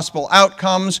of the possible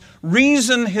outcomes,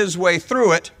 reason his way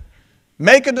through it,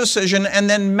 make a decision, and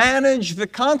then manage the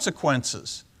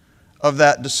consequences of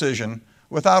that decision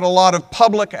without a lot of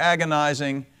public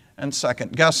agonizing and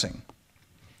second guessing.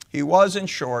 He was, in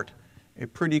short, a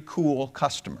pretty cool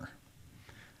customer.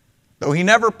 Though he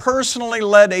never personally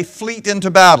led a fleet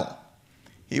into battle,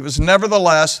 he was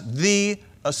nevertheless the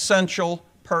essential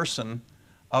person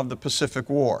of the Pacific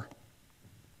War.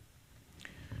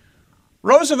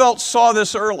 Roosevelt saw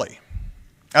this early.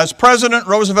 As president,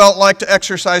 Roosevelt liked to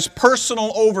exercise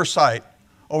personal oversight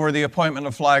over the appointment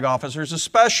of flag officers,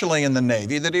 especially in the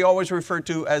Navy, that he always referred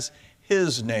to as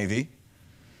his Navy.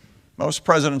 Most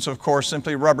presidents, of course,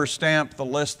 simply rubber stamp the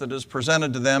list that is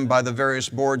presented to them by the various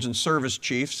boards and service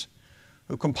chiefs,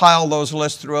 who compile those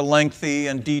lists through a lengthy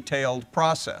and detailed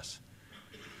process.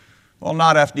 Well,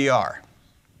 not FDR.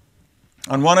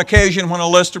 On one occasion, when a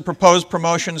list of proposed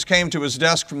promotions came to his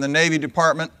desk from the Navy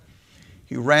Department,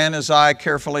 he ran his eye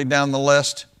carefully down the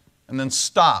list and then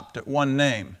stopped at one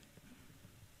name.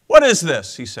 "What is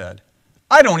this?" he said.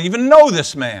 "I don't even know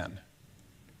this man."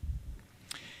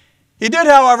 He did,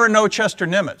 however, know Chester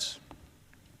Nimitz.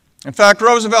 In fact,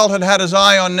 Roosevelt had had his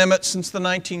eye on Nimitz since the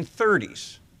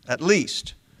 1930s, at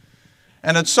least,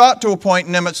 and had sought to appoint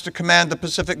Nimitz to command the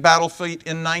Pacific Battle Fleet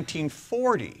in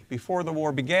 1940, before the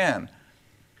war began.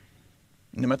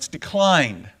 Nimitz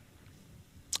declined,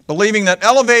 believing that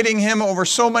elevating him over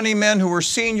so many men who were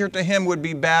senior to him would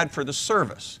be bad for the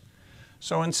service.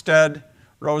 So instead,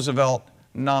 Roosevelt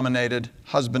nominated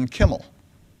husband Kimmel.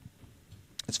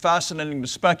 It's fascinating to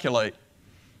speculate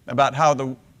about how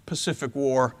the Pacific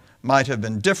War might have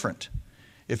been different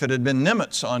if it had been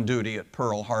Nimitz on duty at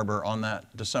Pearl Harbor on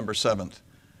that December 7th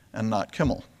and not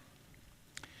Kimmel.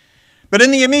 But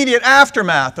in the immediate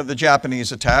aftermath of the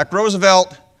Japanese attack,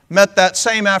 Roosevelt met that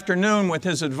same afternoon with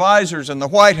his advisors in the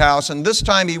White House, and this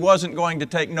time he wasn't going to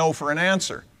take no for an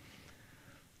answer.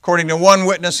 According to one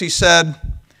witness, he said,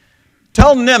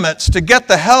 "Tell Nimitz to get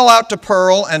the hell out to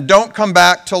Pearl and don't come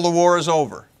back till the war is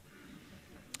over."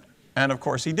 And of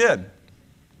course he did.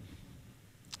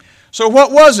 So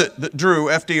what was it that drew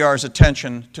FDR's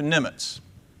attention to Nimitz?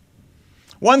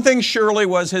 One thing surely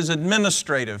was his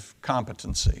administrative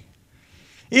competency.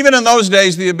 Even in those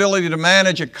days, the ability to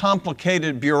manage a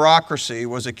complicated bureaucracy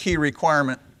was a key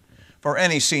requirement for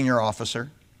any senior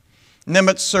officer.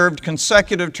 Nimitz served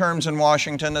consecutive terms in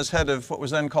Washington as head of what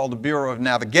was then called the Bureau of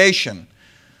Navigation,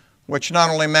 which not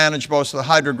only managed both the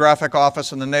Hydrographic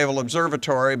Office and the Naval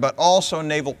Observatory, but also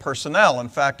naval personnel. In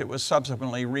fact, it was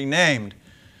subsequently renamed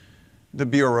the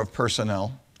Bureau of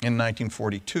Personnel in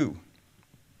 1942.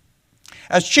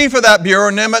 As chief of that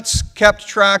bureau, Nimitz kept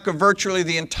track of virtually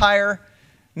the entire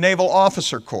Naval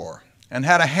Officer Corps and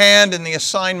had a hand in the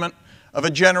assignment of a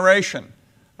generation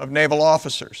of naval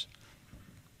officers.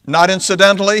 Not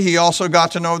incidentally, he also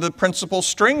got to know the principal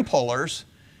string pullers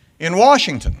in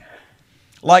Washington,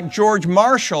 like George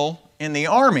Marshall in the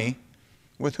Army,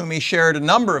 with whom he shared a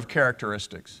number of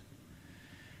characteristics.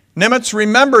 Nimitz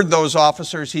remembered those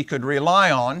officers he could rely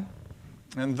on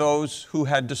and those who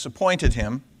had disappointed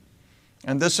him,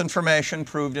 and this information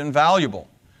proved invaluable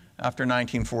after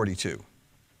 1942.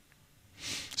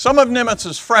 Some of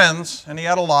Nimitz's friends, and he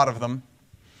had a lot of them,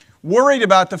 worried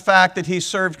about the fact that he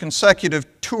served consecutive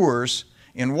tours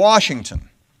in Washington.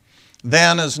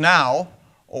 Then, as now,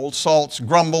 old salts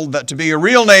grumbled that to be a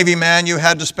real Navy man you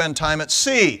had to spend time at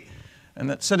sea, and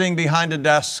that sitting behind a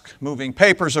desk moving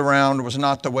papers around was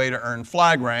not the way to earn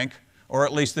flag rank, or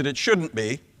at least that it shouldn't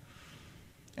be.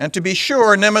 And to be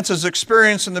sure, Nimitz's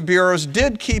experience in the bureaus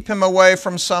did keep him away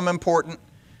from some important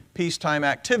peacetime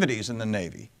activities in the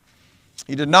Navy.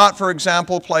 He did not, for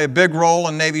example, play a big role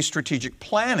in Navy strategic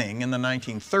planning in the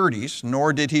 1930s,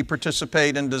 nor did he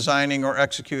participate in designing or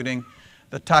executing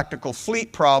the tactical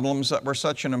fleet problems that were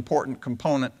such an important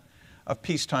component of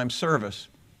peacetime service.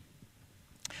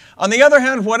 On the other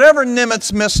hand, whatever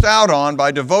Nimitz missed out on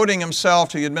by devoting himself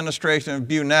to the administration of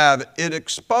BUNAV, it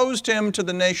exposed him to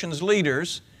the nation's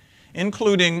leaders,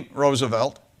 including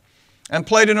Roosevelt, and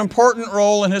played an important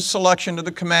role in his selection to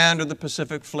the command of the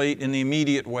Pacific Fleet in the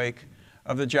immediate wake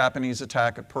of the Japanese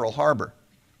attack at Pearl Harbor.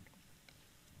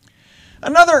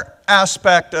 Another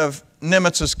aspect of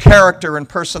Nimitz's character and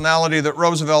personality that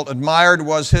Roosevelt admired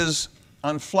was his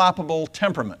unflappable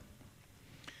temperament.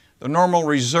 The normal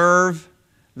reserve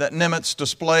that Nimitz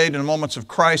displayed in moments of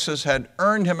crisis had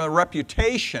earned him a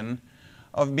reputation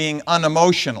of being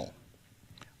unemotional.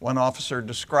 One officer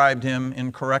described him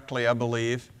incorrectly, I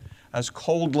believe, as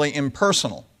coldly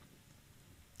impersonal.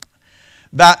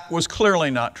 That was clearly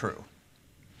not true.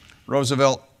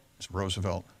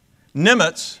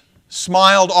 Nimitz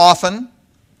smiled often.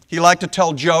 He liked to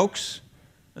tell jokes,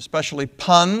 especially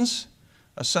puns.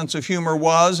 A sense of humor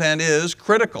was and is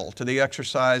critical to the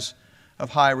exercise of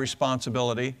high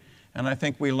responsibility, and I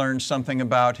think we learned something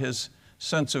about his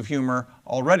sense of humor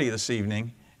already this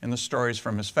evening in the stories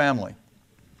from his family.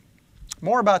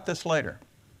 More about this later.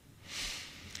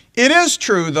 It is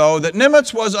true, though, that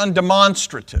Nimitz was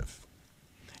undemonstrative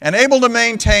and able to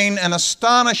maintain an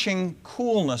astonishing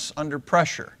coolness under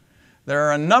pressure. There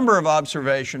are a number of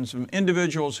observations from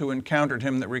individuals who encountered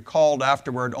him that recalled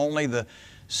afterward only the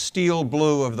steel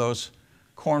blue of those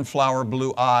cornflower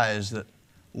blue eyes that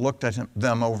looked at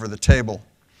them over the table.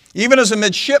 Even as a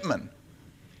midshipman,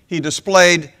 he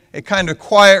displayed a kind of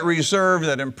quiet reserve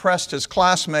that impressed his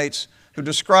classmates, who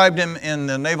described him in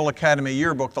the Naval Academy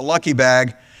yearbook, The Lucky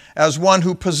Bag, as one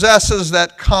who possesses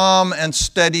that calm and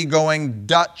steady-going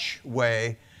Dutch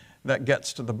way that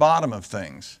gets to the bottom of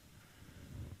things.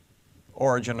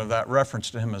 Origin of that reference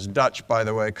to him as Dutch, by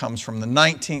the way, comes from the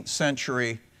 19th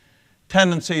century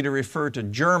tendency to refer to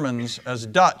Germans as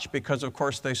Dutch because, of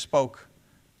course, they spoke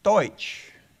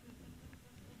Deutsch.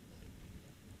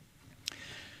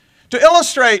 To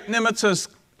illustrate Nimitz's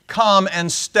calm and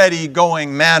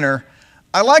steady-going manner,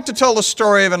 I like to tell the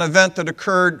story of an event that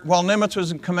occurred while Nimitz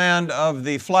was in command of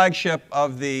the flagship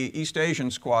of the East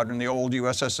Asian Squadron, the old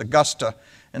USS Augusta,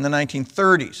 in the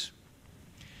 1930s.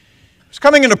 He was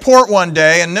coming into port one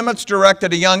day, and Nimitz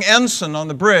directed a young ensign on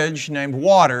the bridge named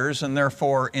Waters, and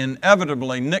therefore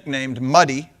inevitably nicknamed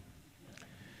Muddy,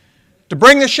 to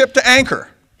bring the ship to anchor.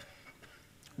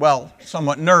 Well,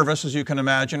 somewhat nervous, as you can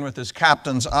imagine, with his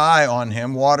captain's eye on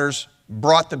him, Waters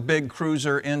brought the big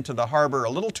cruiser into the harbor a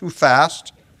little too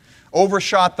fast,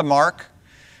 overshot the mark,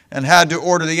 and had to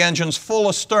order the engines full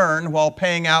astern while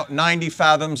paying out 90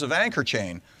 fathoms of anchor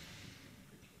chain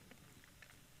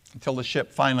until the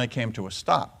ship finally came to a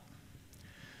stop.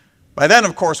 By then,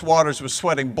 of course, Waters was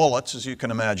sweating bullets, as you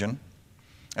can imagine.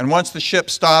 And once the ship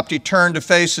stopped, he turned to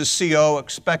face his CO,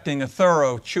 expecting a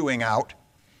thorough chewing out.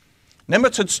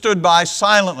 Nimitz had stood by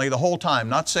silently the whole time,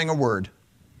 not saying a word.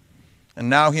 And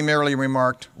now he merely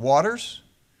remarked, "Waters,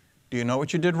 do you know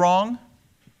what you did wrong?"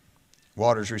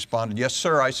 Waters responded, "Yes,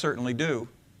 sir, I certainly do."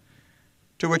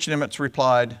 To which Nimitz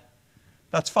replied,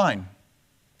 "That's fine.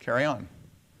 Carry on."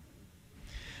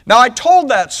 Now, I told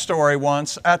that story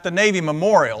once at the Navy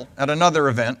Memorial at another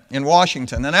event in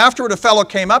Washington, and afterward a fellow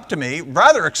came up to me,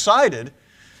 rather excited,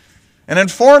 and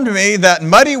informed me that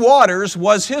Muddy Waters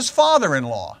was his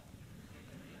father-in-law.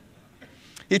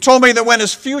 He told me that when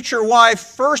his future wife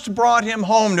first brought him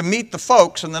home to meet the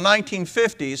folks in the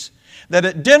 1950s, that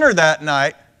at dinner that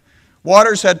night,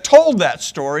 Waters had told that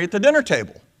story at the dinner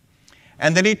table,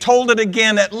 and that he told it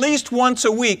again at least once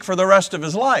a week for the rest of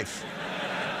his life.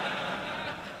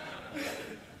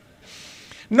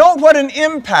 Note what an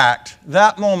impact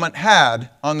that moment had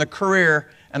on the career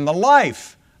and the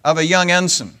life of a young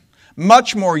ensign.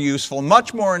 Much more useful,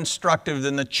 much more instructive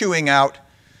than the chewing out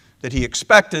that he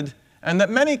expected and that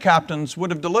many captains would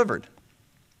have delivered.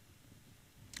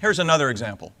 Here's another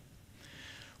example.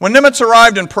 When Nimitz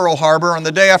arrived in Pearl Harbor on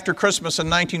the day after Christmas in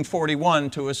 1941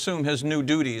 to assume his new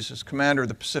duties as commander of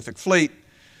the Pacific Fleet,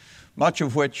 much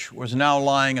of which was now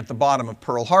lying at the bottom of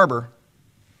Pearl Harbor,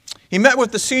 he met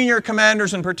with the senior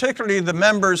commanders and particularly the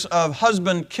members of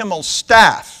Husband Kimmel's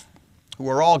staff, who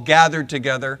were all gathered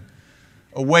together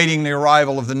awaiting the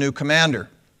arrival of the new commander,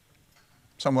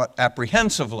 somewhat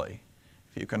apprehensively,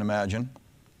 if you can imagine.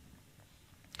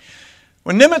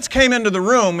 When Nimitz came into the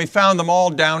room, we found them all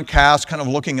downcast, kind of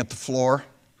looking at the floor.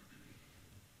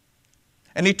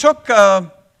 And he took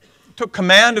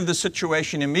command of the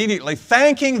situation immediately,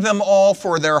 thanking them all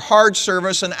for their hard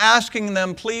service and asking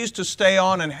them please to stay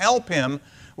on and help him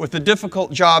with the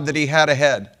difficult job that he had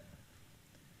ahead.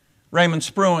 Raymond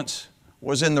Spruance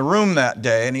was in the room that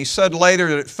day, and he said later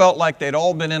that it felt like they'd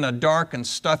all been in a dark and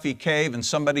stuffy cave and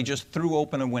somebody just threw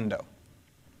open a window.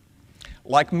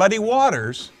 Like Muddy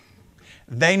Waters,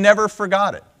 they never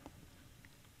forgot it.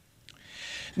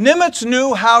 Nimitz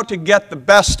knew how to get the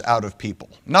best out of people,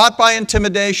 not by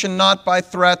intimidation, not by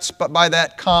threats, but by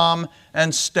that calm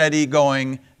and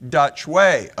steady-going Dutch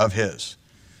way of his.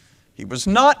 He was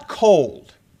not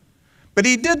cold, but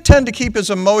he did tend to keep his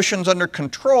emotions under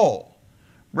control,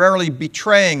 rarely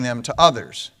betraying them to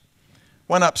others.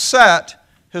 When upset,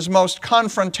 his most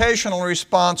confrontational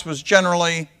response was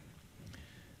generally,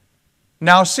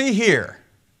 "Now see here."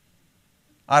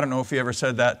 I don't know if he ever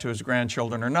said that to his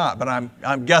grandchildren or not, but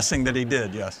I'm guessing that he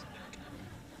did, yes.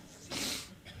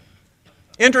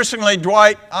 Interestingly,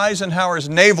 Dwight Eisenhower's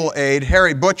naval aide,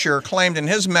 Harry Butcher, claimed in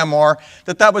his memoir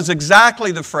that that was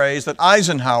exactly the phrase that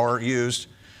Eisenhower used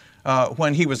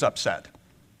when he was upset.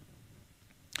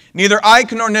 Neither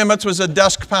Ike nor Nimitz was a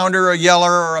desk pounder, a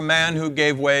yeller, or a man who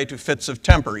gave way to fits of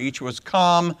temper. Each was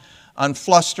calm,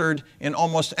 unflustered in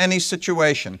almost any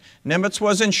situation. Nimitz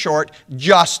was, in short,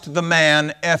 just the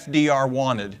man FDR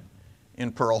wanted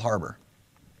in Pearl Harbor.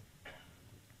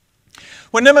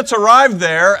 When Nimitz arrived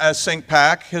there as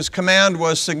CINCPAC, his command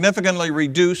was significantly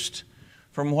reduced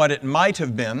from what it might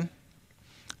have been.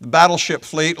 The battleship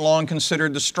fleet, long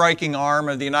considered the striking arm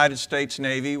of the United States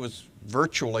Navy, was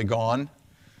virtually gone.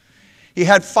 He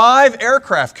had 5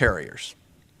 aircraft carriers,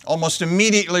 almost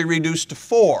immediately reduced to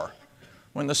 4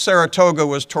 when the Saratoga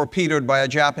was torpedoed by a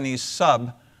Japanese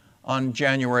sub on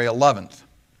January 11th.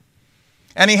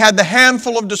 And he had the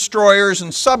handful of destroyers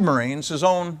and submarines, his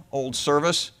own old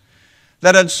service,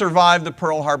 that had survived the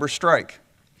Pearl Harbor strike.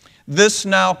 This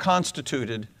now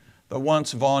constituted the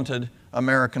once vaunted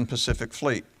American Pacific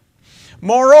Fleet.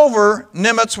 Moreover,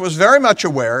 Nimitz was very much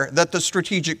aware that the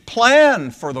strategic plan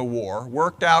for the war,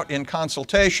 worked out in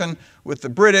consultation with the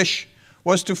British,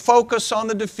 was to focus on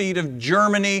the defeat of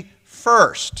Germany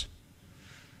first.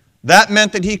 That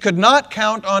meant that he could not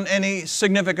count on any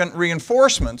significant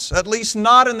reinforcements, at least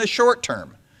not in the short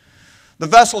term. The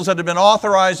vessels that had been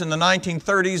authorized in the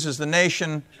 1930s as the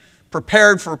nation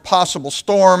prepared for a possible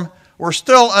storm were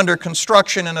still under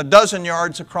construction in a dozen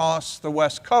yards across the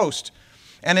west coast.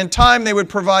 And in time, they would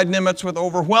provide Nimitz with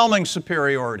overwhelming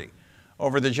superiority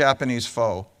over the Japanese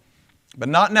foe. But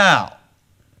not now,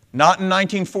 not in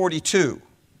 1942.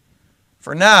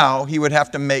 For now, he would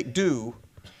have to make do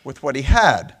with what he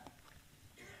had.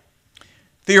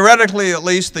 Theoretically, at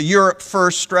least, the Europe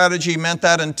First strategy meant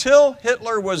that until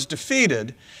Hitler was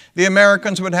defeated, the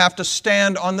Americans would have to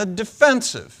stand on the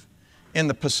defensive in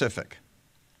the Pacific.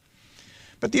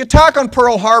 But the attack on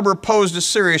Pearl Harbor posed a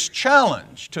serious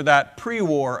challenge to that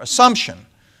pre-war assumption.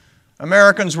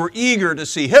 Americans were eager to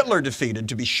see Hitler defeated,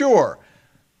 to be sure,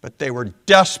 but they were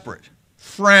desperate,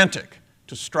 frantic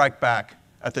to strike back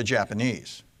at the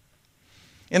Japanese.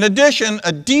 In addition,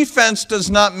 a defense does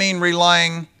not mean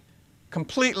relying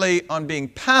completely on being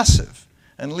passive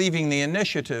and leaving the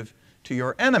initiative to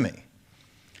your enemy.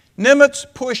 Nimitz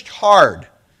pushed hard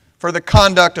for the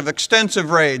conduct of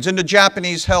extensive raids into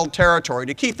Japanese-held territory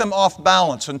to keep them off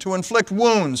balance and to inflict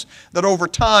wounds that over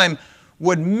time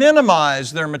would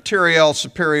minimize their materiel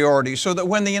superiority so that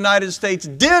when the United States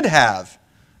did have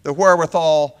the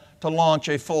wherewithal to launch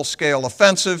a full-scale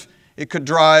offensive, it could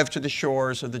drive to the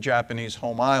shores of the Japanese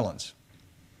home islands.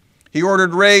 He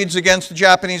ordered raids against the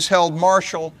Japanese-held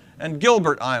Marshall and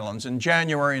Gilbert Islands in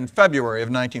January and February of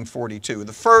 1942,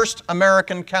 the first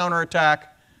American counterattack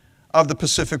of the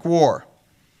Pacific War.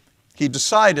 He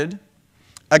decided,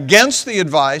 against the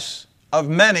advice of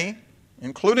many,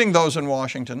 including those in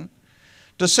Washington,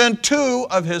 to send 2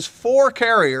 of his 4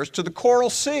 carriers to the Coral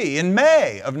Sea in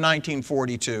May of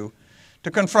 1942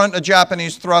 to confront a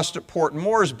Japanese thrust at Port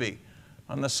Moresby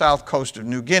on the south coast of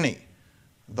New Guinea,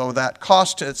 though that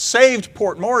saved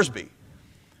Port Moresby,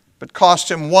 but cost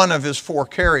him 1 of his 4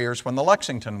 carriers when the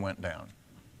Lexington went down.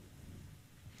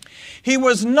 He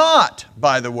was not,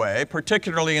 by the way,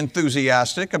 particularly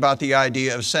enthusiastic about the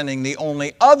idea of sending the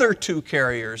only other 2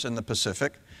 carriers in the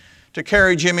Pacific to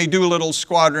carry Jimmy Doolittle's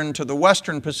squadron to the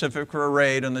western Pacific for a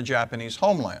raid on the Japanese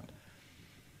homeland.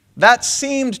 That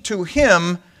seemed to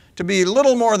him to be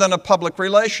little more than a public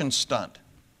relations stunt.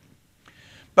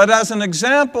 But as an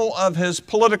example of his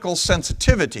political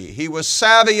sensitivity, he was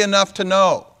savvy enough to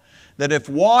know that if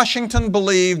Washington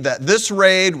believed that this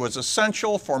raid was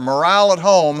essential for morale at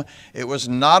home, it was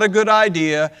not a good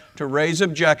idea to raise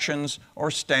objections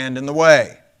or stand in the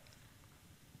way.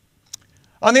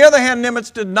 On the other hand,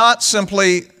 Nimitz did not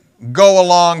simply go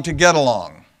along to get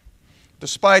along.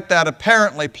 Despite that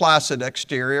apparently placid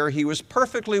exterior, he was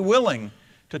perfectly willing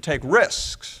to take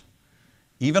risks,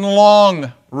 even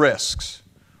long risks,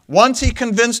 once he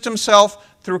convinced himself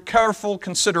through careful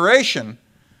consideration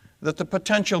that the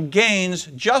potential gains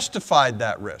justified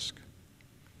that risk.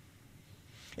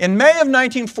 In May of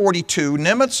 1942,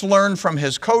 Nimitz learned from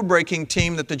his code-breaking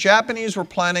team that the Japanese were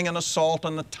planning an assault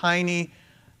on the tiny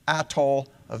atoll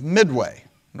of Midway,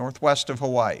 northwest of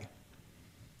Hawaii.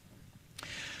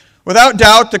 Without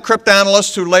doubt, the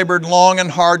cryptanalysts who labored long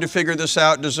and hard to figure this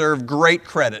out deserve great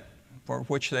credit, for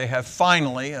which they have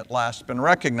finally, at last, been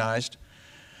recognized.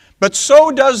 but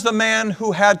so does the man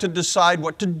who had to decide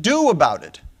what to do about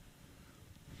it.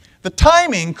 The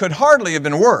timing could hardly have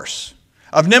been worse.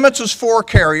 Of Nimitz's 4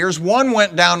 carriers, one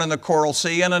went down in the Coral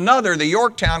Sea, and another, the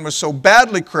Yorktown, was so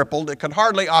badly crippled it could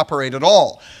hardly operate at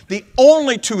all. The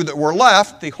only 2 that were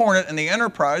left, the Hornet and the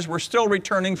Enterprise, were still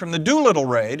returning from the Doolittle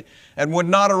raid and would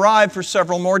not arrive for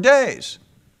several more days.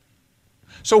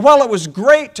 So while it was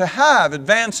great to have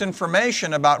advance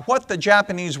information about what the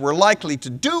Japanese were likely to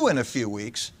do in a few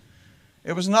weeks,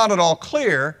 it was not at all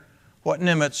clear what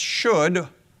Nimitz should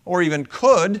or even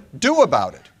could do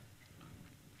about it.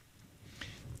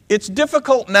 It's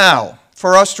difficult now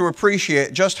for us to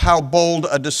appreciate just how bold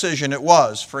a decision it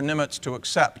was for Nimitz to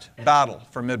accept battle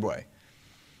for Midway.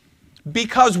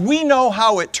 Because we know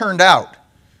how it turned out,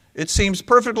 it seems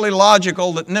perfectly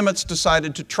logical that Nimitz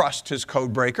decided to trust his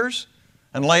code breakers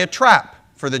and lay a trap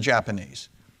for the Japanese.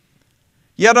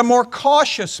 Yet a more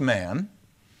cautious man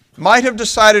might have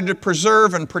decided to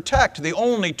preserve and protect the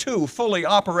only 2 fully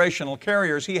operational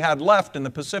carriers he had left in the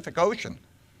Pacific Ocean,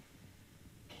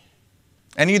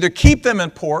 and either keep them in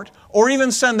port or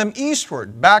even send them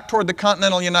eastward, back toward the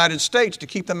continental United States to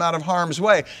keep them out of harm's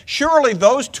way. Surely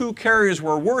those 2 carriers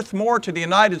were worth more to the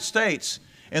United States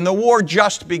in the war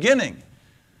just beginning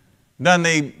than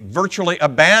the virtually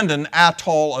abandoned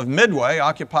atoll of Midway,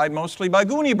 occupied mostly by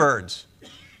Goonie birds.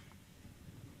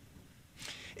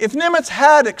 If Nimitz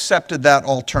had accepted that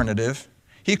alternative,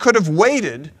 he could have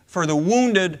waited for the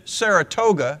wounded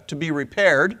Saratoga to be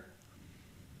repaired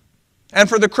and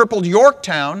for the crippled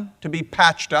Yorktown to be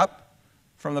patched up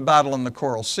from the battle in the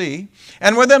Coral Sea.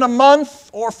 And within a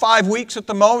month or 5 weeks at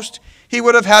the most, he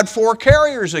would have had 4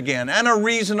 carriers again and a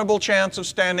reasonable chance of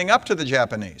standing up to the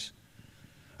Japanese.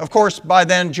 Of course, by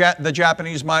then the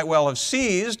Japanese might well have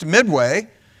seized Midway,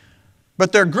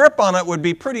 but their grip on it would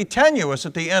be pretty tenuous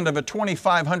at the end of a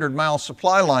 2,500-mile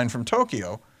supply line from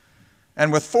Tokyo.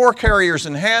 And with 4 carriers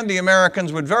in hand, the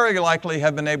Americans would very likely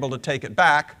have been able to take it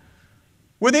back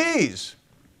with ease.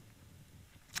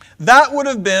 That would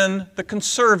have been the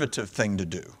conservative thing to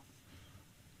do.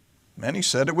 Many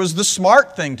said it was the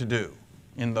smart thing to do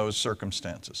in those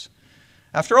circumstances.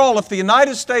 After all, if the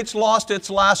United States lost its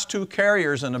last 2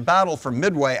 carriers in a battle for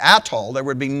Midway Atoll, there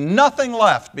would be nothing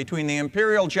left between the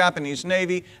Imperial Japanese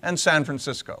Navy and San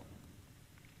Francisco.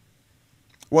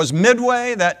 Was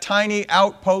Midway, that tiny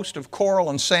outpost of coral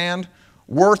and sand,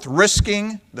 worth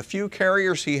risking the few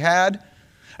carriers he had?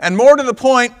 And more to the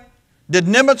point, did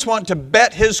Nimitz want to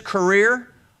bet his career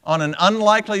on an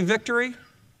unlikely victory?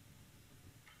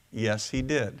 Yes, he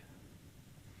did.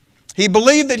 He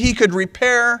believed that he could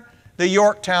repair the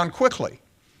Yorktown quickly,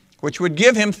 which would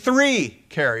give him 3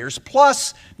 carriers,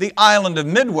 plus the island of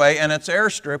Midway and its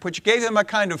airstrip, which gave him a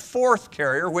kind of 4th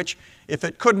carrier, which, if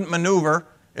it couldn't maneuver,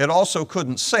 it also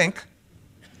couldn't sink.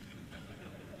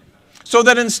 So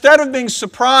that instead of being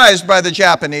surprised by the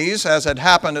Japanese, as had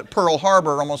happened at Pearl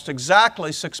Harbor almost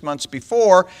exactly 6 months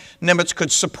before, Nimitz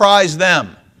could surprise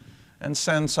them and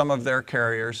send some of their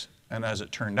carriers, and as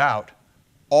it turned out,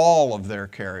 all of their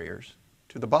carriers,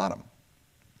 to the bottom.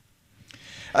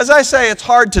 As I say, it's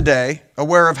hard today,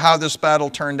 aware of how this battle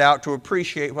turned out, to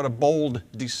appreciate what a bold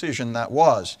decision that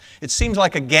was. It seems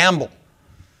like a gamble.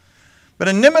 But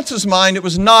in Nimitz's mind, it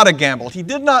was not a gamble. He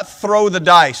did not throw the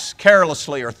dice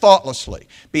carelessly or thoughtlessly.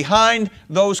 Behind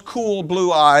those cool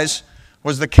blue eyes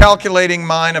was the calculating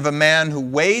mind of a man who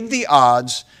weighed the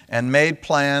odds and made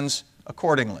plans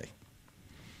accordingly.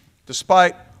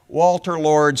 Despite Walter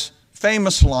Lord's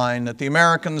famous line that the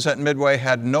Americans at Midway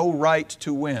had no right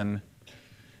to win,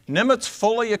 Nimitz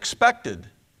fully expected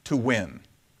to win.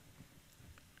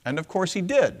 And of course he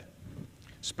did,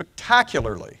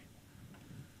 spectacularly.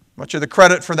 Much of the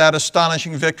credit for that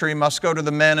astonishing victory must go to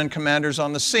the men and commanders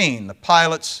on the scene, the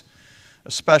pilots,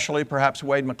 especially perhaps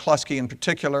Wade McCluskey in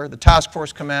particular, the task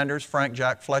force commanders, Frank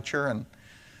Jack Fletcher and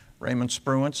Raymond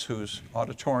Spruance, whose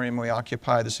auditorium we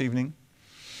occupy this evening.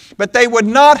 But they would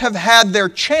not have had their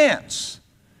chance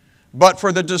but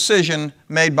for the decision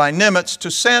made by Nimitz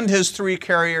to send his 3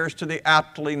 carriers to the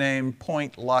aptly named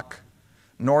Point Luck,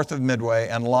 north of Midway,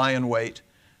 and lie in wait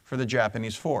for the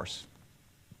Japanese force.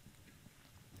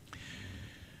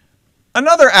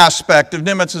 Another aspect of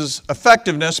Nimitz's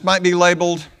effectiveness might be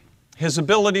labeled his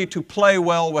ability to play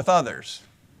well with others.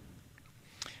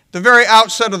 At the very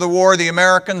outset of the war, the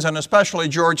Americans, and especially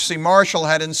George C. Marshall,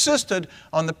 had insisted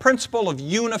on the principle of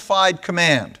unified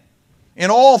command in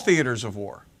all theaters of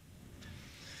war.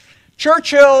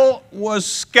 Churchill was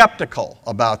skeptical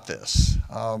about this.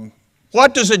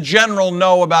 What does a general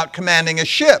know about commanding a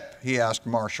ship? He asked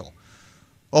Marshall.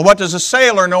 Well, what does a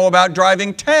sailor know about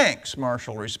driving tanks?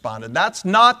 Marshall responded. That's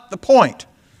not the point.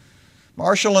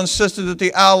 Marshall insisted that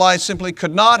the Allies simply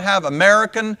could not have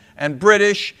American and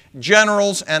British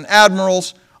generals and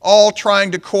admirals all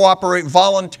trying to cooperate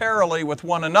voluntarily with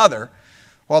one another,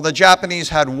 while the Japanese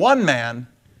had one man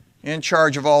in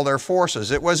charge of all their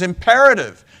forces. It was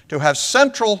imperative to have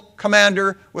central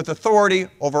commander with authority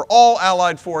over all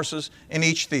Allied forces in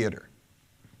each theater.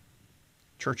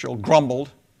 Churchill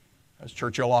grumbled, as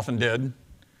Churchill often did,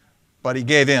 but he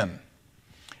gave in.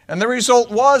 And the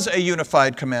result was a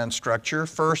unified command structure,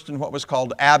 first in what was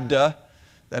called ABDA,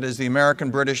 that is the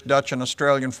American, British, Dutch, and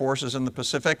Australian forces in the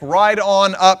Pacific, right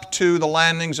on up to the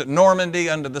landings at Normandy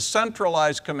under the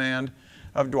centralized command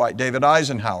of Dwight David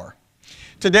Eisenhower.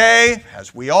 Today,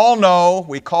 as we all know,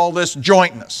 we call this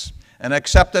jointness and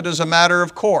accept it as a matter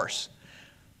of course.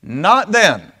 Not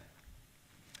then.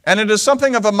 And it is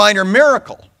something of a minor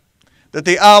miracle that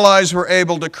the Allies were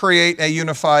able to create a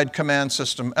unified command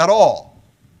system at all.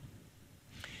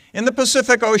 In the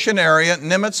Pacific Ocean area,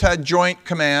 Nimitz had joint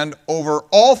command over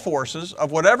all forces of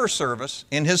whatever service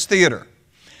in his theater.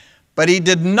 But he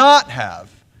did not have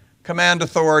command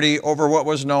authority over what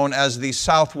was known as the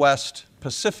Southwest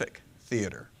Pacific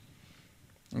Theater,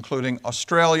 including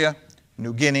Australia,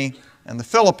 New Guinea, and the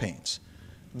Philippines.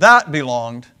 That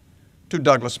belonged to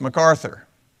Douglas MacArthur.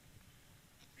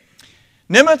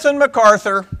 Nimitz and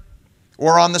MacArthur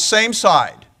were on the same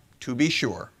side, to be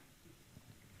sure,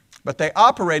 but they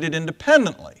operated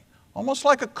independently, almost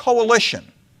like a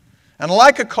coalition. And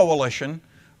like a coalition,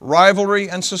 rivalry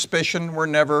and suspicion were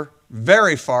never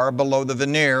very far below the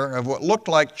veneer of what looked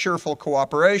like cheerful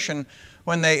cooperation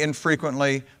when they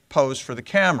infrequently posed for the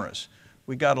cameras.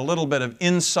 We got a little bit of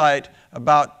insight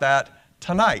about that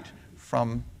tonight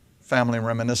from Family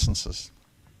Reminiscences.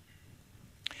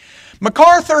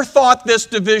 MacArthur thought this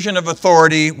division of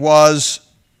authority was,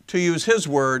 to use his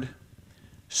word,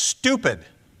 stupid.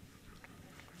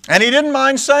 And he didn't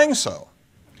mind saying so.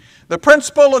 The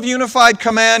principle of unified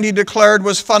command, he declared,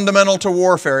 was fundamental to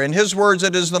warfare. In his words,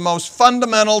 it is the most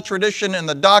fundamental tradition in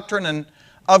the doctrine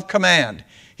of command.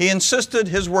 He insisted,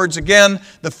 his words again,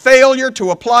 the failure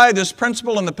to apply this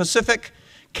principle in the Pacific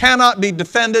cannot be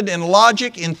defended in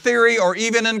logic, in theory, or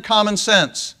even in common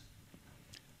sense.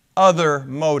 Other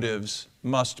motives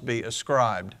must be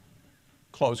ascribed.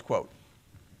 Close quote.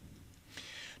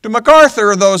 To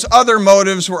MacArthur, those other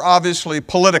motives were obviously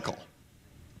political.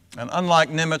 And unlike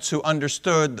Nimitz, who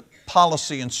understood that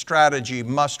policy and strategy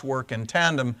must work in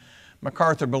tandem,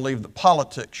 MacArthur believed that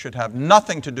politics should have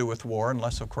nothing to do with war,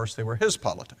 unless, of course, they were his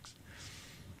politics.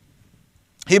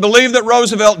 He believed that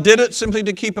Roosevelt did it simply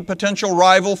to keep a potential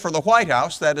rival for the White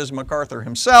House, that is MacArthur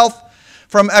himself,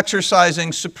 from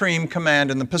exercising supreme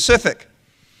command in the Pacific.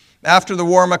 After the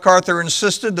war, MacArthur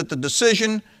insisted that the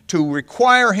decision to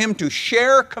require him to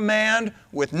share command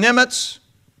with Nimitz,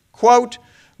 quote,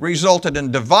 resulted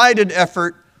in divided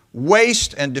effort,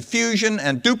 waste and diffusion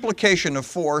and duplication of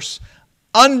force,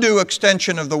 undue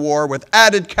extension of the war with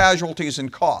added casualties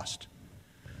and cost.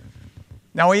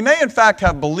 Now, he may in fact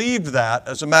have believed that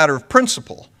as a matter of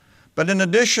principle, but in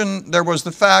addition, there was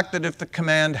the fact that if the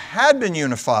command had been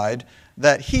unified,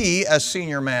 that he, as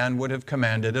senior man, would have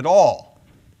commanded it all.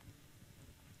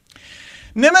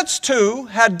 Nimitz, too,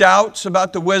 had doubts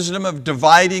about the wisdom of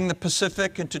dividing the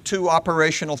Pacific into two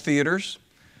operational theaters.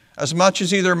 As much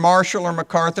as either Marshall or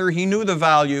MacArthur, he knew the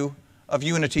value of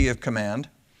unity of command.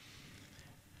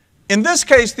 In this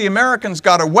case, the Americans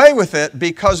got away with it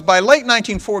because by late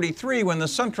 1943, when the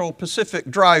Central Pacific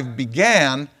Drive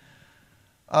began,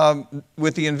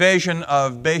 with the invasion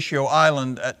of Basio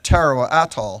Island at Tarawa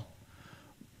Atoll,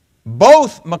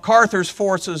 both MacArthur's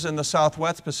forces in the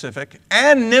Southwest Pacific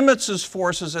and Nimitz's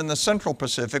forces in the Central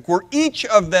Pacific were each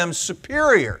of them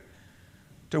superior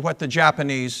to what the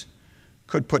Japanese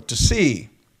could put to sea.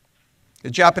 The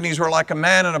Japanese were like a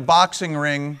man in a boxing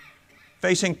ring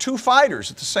facing two fighters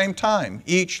at the same time,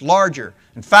 each larger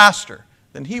and faster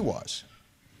than he was.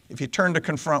 If he turned to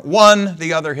confront one,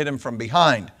 the other hit him from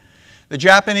behind. The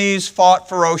Japanese fought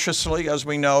ferociously, as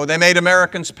we know. They made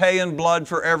Americans pay in blood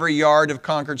for every yard of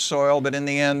conquered soil, but in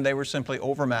the end, they were simply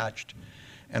overmatched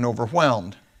and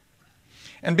overwhelmed.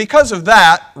 And because of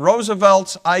that,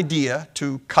 Roosevelt's idea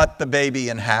to cut the baby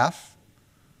in half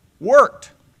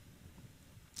worked.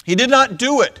 He did not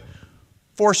do it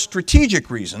for strategic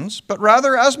reasons, but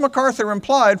rather, as MacArthur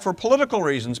implied, for political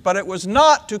reasons. But it was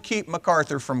not to keep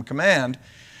MacArthur from command,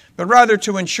 but rather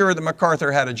to ensure that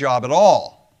MacArthur had a job at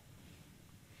all.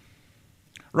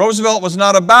 Roosevelt was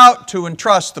not about to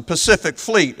entrust the Pacific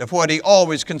Fleet of what he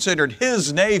always considered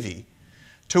his Navy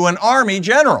to an Army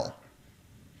general.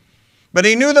 But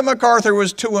he knew that MacArthur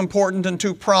was too important and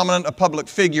too prominent a public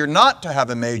figure not to have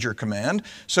a major command,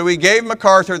 so he gave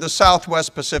MacArthur the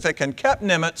Southwest Pacific and kept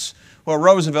Nimitz, where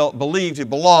Roosevelt believed he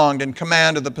belonged, in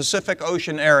command of the Pacific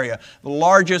Ocean area, the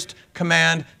largest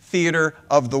command theater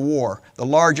of the war, the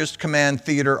largest command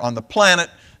theater on the planet,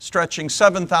 stretching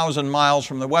 7,000 miles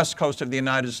from the west coast of the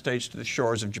United States to the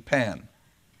shores of Japan.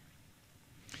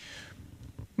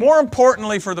 More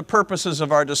importantly, for the purposes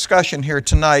of our discussion here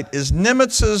tonight, is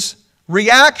Nimitz's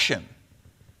reaction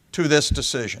to this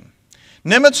decision.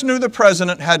 Nimitz knew the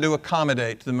president had to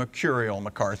accommodate the mercurial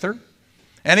MacArthur,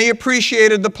 and he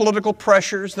appreciated the political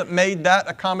pressures that made that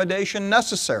accommodation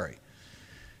necessary.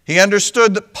 He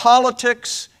understood that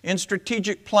politics in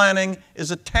strategic planning is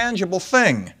a tangible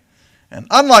thing, and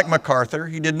unlike MacArthur,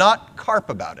 he did not carp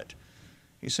about it.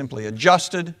 He simply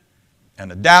adjusted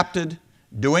and adapted,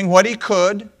 doing what he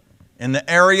could in the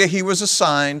area he was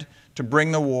assigned to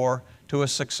bring the war to a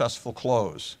successful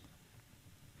close.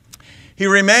 He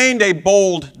remained a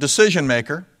bold decision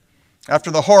maker.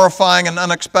 After the horrifying and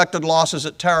unexpected losses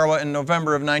at Tarawa in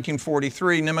November of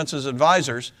 1943, Nimitz's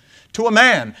advisors, to a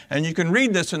man, and you can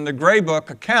read this in the Gray Book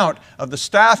account of the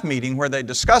staff meeting where they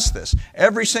discussed this,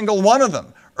 every single one of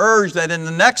them urged that in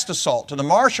the next assault to the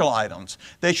Marshall Islands,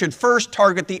 they should first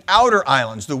target the outer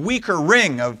islands, the weaker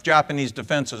ring of Japanese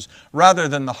defenses, rather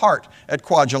than the heart at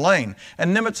Kwajalein.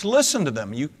 And Nimitz listened to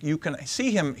them. You can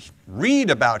see him, read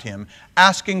about him,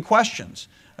 asking questions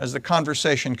as the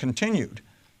conversation continued.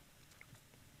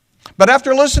 But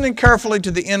after listening carefully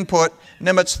to the input,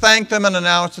 Nimitz thanked them and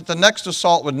announced that the next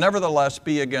assault would nevertheless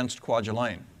be against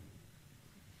Kwajalein.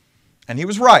 And he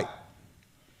was right.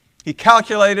 He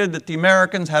calculated that the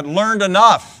Americans had learned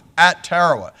enough at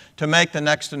Tarawa to make the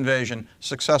next invasion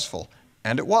successful,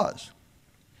 and it was.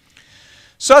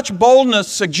 Such boldness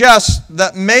suggests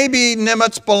that maybe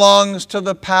Nimitz belongs to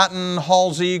the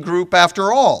Patton-Halsey group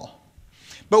after all.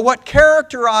 But what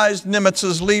characterized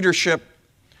Nimitz's leadership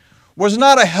was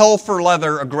not a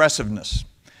hell-for-leather aggressiveness,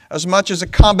 as much as a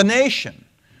combination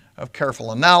of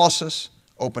careful analysis,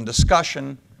 open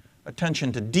discussion,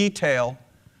 attention to detail,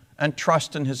 and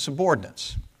trust in his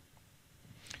subordinates.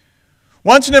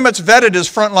 Once Nimitz vetted his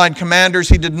frontline commanders,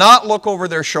 he did not look over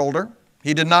their shoulder,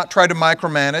 he did not try to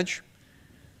micromanage,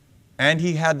 and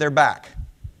he had their back.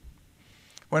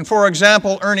 When, for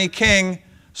example, Ernie King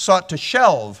sought to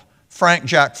shelve Frank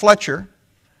Jack Fletcher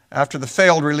after the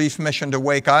failed relief mission to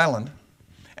Wake Island,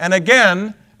 and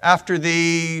again after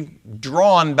the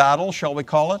drawn battle, shall we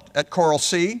call it, at Coral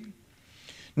Sea,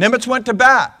 Nimitz went to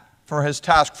bat for his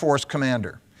task force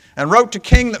commander and wrote to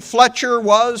King that Fletcher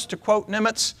was, to quote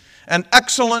Nimitz, an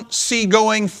excellent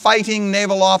seagoing fighting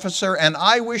naval officer, and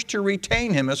I wish to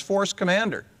retain him as force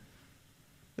commander.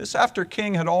 This after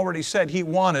King had already said he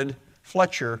wanted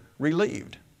Fletcher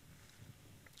relieved.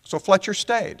 So Fletcher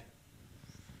stayed.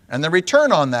 And the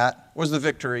return on that was the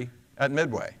victory at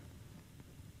Midway.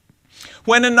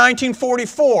 When in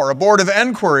 1944, a board of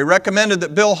inquiry recommended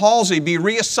that Bill Halsey be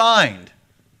reassigned,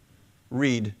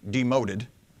 read demoted,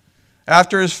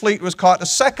 after his fleet was caught a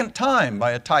second time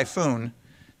by a typhoon,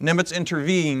 Nimitz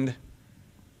intervened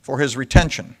for his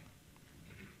retention.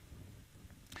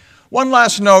 One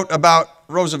last note about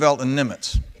Roosevelt and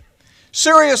Nimitz.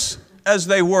 Serious as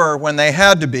they were when they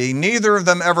had to be, neither of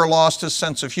them ever lost his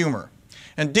sense of humor.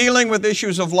 And dealing with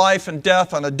issues of life and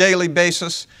death on a daily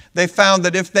basis, they found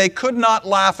that if they could not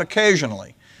laugh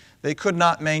occasionally, they could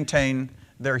not maintain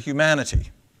their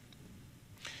humanity.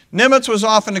 Nimitz was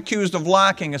often accused of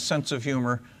lacking a sense of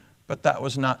humor, but that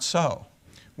was not so.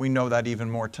 We know that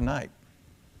even more tonight.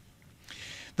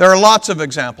 There are lots of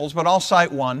examples, but I'll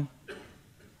cite one,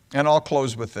 and I'll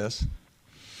close with this.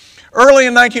 Early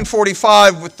in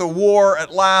 1945, with the war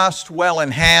at last well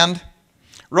in hand,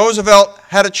 Roosevelt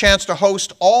had a chance to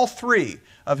host all three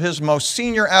of his most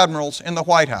senior admirals in the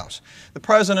White House. The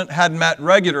president had met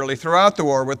regularly throughout the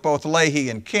war with both Leahy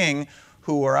and King,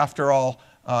 who were, after all,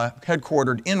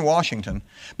 headquartered in Washington.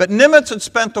 But Nimitz had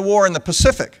spent the war in the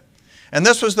Pacific, and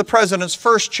this was the president's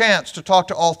first chance to talk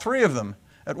to all three of them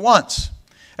at once.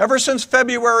 Ever since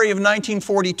February of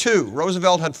 1942,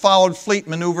 Roosevelt had followed fleet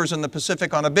maneuvers in the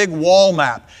Pacific on a big wall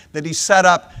map that he set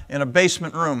up in a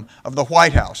basement room of the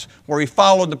White House, where he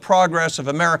followed the progress of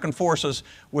American forces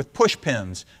with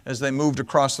pushpins as they moved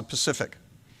across the Pacific.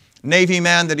 Navy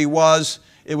man that he was,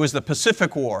 it was the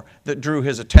Pacific War that drew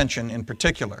his attention in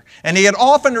particular. And he had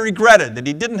often regretted that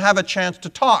he didn't have a chance to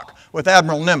talk with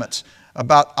Admiral Nimitz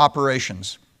about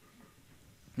operations.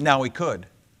 Now he could.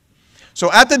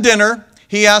 So at the dinner,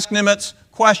 he asked Nimitz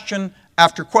question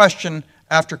after question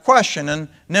after question, and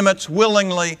Nimitz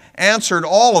willingly answered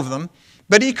all of them,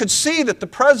 but he could see that the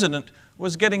president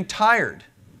was getting tired.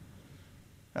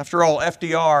 After all,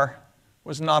 FDR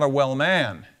was not a well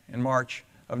man in March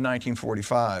of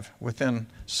 1945. Within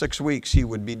 6 weeks, he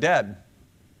would be dead.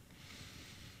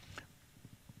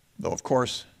 Though, of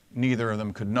course, neither of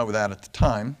them could know that at the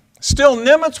time. Still,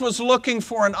 Nimitz was looking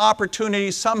for an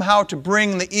opportunity somehow to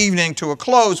bring the evening to a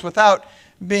close without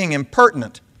being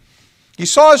impertinent. He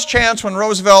saw his chance when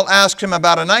Roosevelt asked him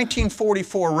about a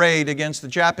 1944 raid against the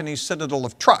Japanese citadel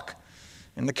of Truk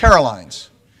in the Carolines.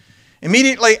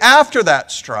 Immediately after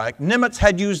that strike, Nimitz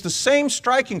had used the same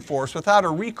striking force without a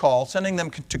recall, sending them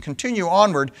to continue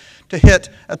onward to hit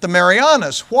at the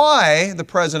Marianas. Why, the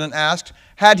president asked,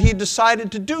 had he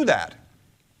decided to do that?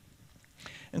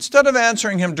 Instead of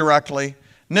answering him directly,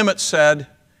 Nimitz said,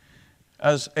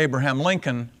 as Abraham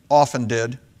Lincoln often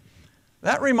did,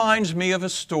 "That reminds me of a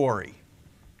story."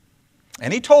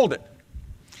 And he told it.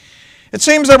 It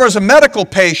seems there was a medical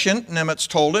patient, Nimitz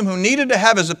told him, who needed to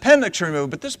have his appendix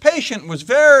removed, but this patient was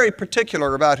very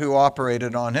particular about who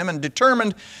operated on him and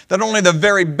determined that only the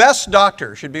very best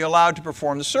doctor should be allowed to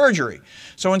perform the surgery.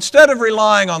 So instead of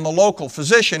relying on the local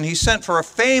physician, he sent for a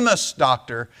famous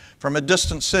doctor from a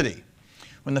distant city.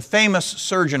 When the famous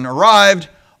surgeon arrived,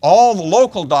 all the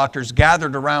local doctors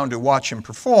gathered around to watch him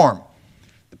perform.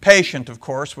 The patient, of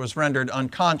course, was rendered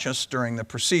unconscious during the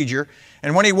procedure,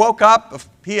 and when he woke up,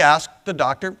 he asked the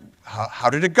doctor, how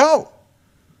did it go?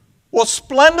 "Well,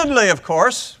 splendidly, of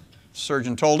course," the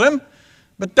surgeon told him.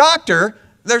 "But doctor,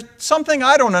 there's something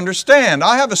I don't understand.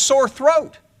 I have a sore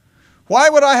throat. Why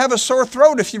would I have a sore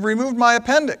throat if you removed my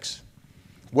appendix?"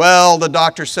 "Well," the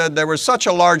doctor said, "there was such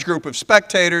a large group of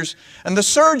spectators, and the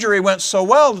surgery went so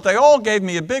well that they all gave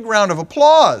me a big round of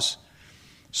applause.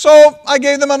 So I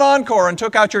gave them an encore and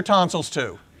took out your tonsils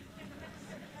too."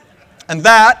 And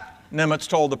that, Nimitz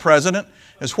told the president,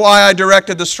 is why I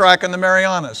directed the strike on the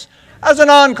Marianas, as an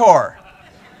encore.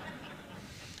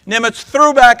 Nimitz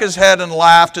threw back his head and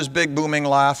laughed his big booming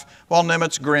laugh, while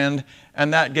Nimitz grinned,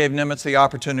 and that gave Nimitz the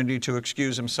opportunity to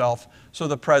excuse himself so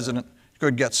the president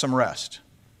could get some rest.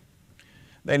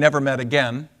 They never met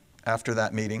again after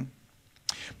that meeting.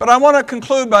 But I want to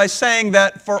conclude by saying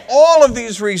that for all of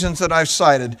these reasons that I've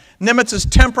cited, Nimitz's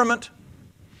temperament,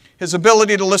 his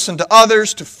ability to listen to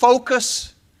others, to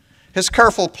focus, his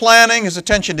careful planning, his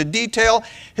attention to detail,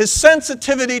 his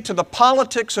sensitivity to the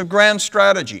politics of grand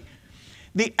strategy,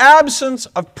 the absence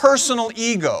of personal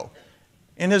ego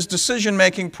in his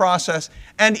decision-making process,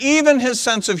 and even his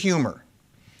sense of humor,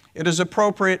 it is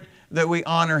appropriate that we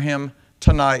honor him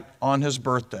tonight on his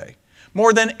birthday.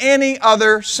 More than any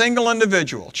other single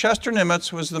individual, Chester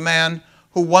Nimitz was the man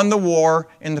who won the war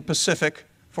in the Pacific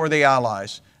for the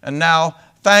Allies. And now,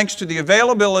 thanks to the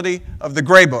availability of the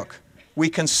Gray Book, we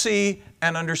can see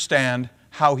and understand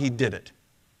how he did it.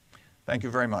 Thank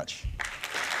you very much.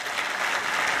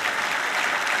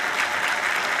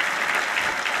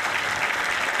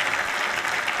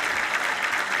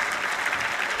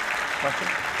 Question?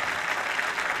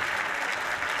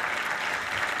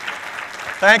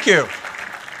 Thank you.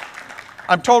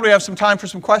 I'm told we have some time for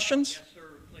some questions. Yes, sir,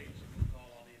 please. Call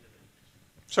all the individuals.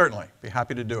 Certainly. Be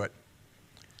happy to do it.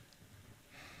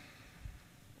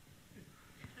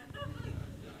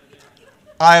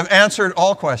 I have answered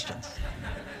all questions.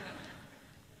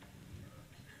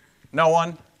 No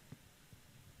one?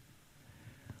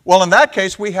 Well, in that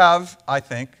case, we have, I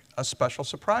think, a special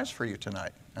surprise for you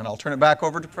tonight. And I'll turn it back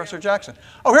over to Professor Jackson.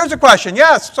 Oh, here's a question.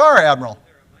 Yes, sorry, Admiral.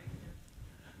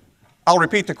 I'll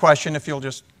repeat the question if you'll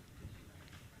just...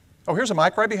 Oh, here's a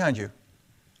mic right behind you.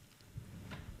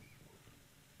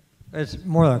 It's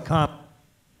more than a comment.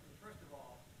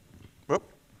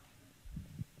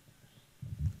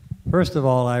 First of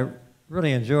all, I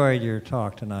really enjoyed your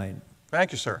talk tonight.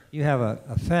 Thank you, sir. You have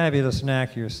a fabulous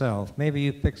knack yourself. Maybe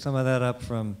you picked some of that up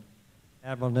from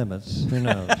Admiral Nimitz. Who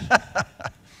knows?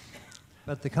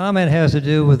 But the comment has to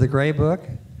do with the Gray Book.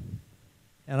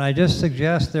 And I just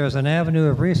suggest there's an avenue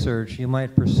of research you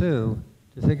might pursue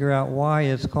to figure out why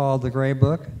it's called the Gray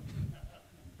Book.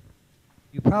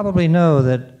 You probably know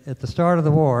that at the start of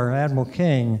the war, Admiral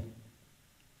King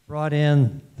brought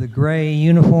in the gray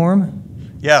uniform.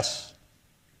 Yes.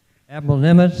 Admiral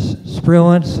Nimitz,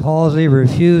 Spruance, Halsey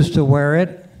refused to wear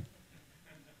it.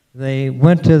 They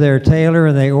went to their tailor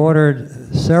and they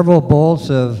ordered several bolts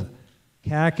of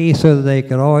khaki so that they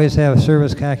could always have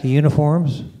service khaki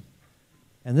uniforms.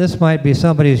 And this might be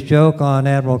somebody's joke on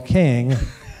Admiral King.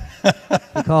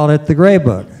 He called it the Gray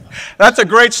Book. That's a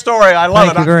great story. I love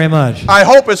it. Thank you very much. I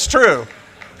hope it's true.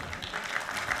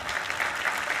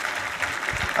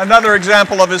 Another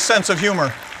example of his sense of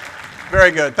humor.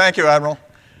 Very good. Thank you, Admiral.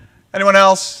 Anyone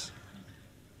else?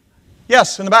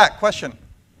 Yes, in the back. Question.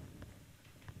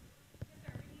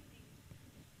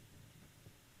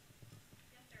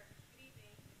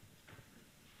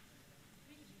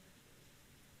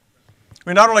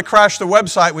 We not only crashed the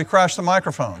website, we crashed the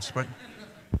microphones. But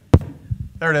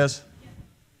there it is.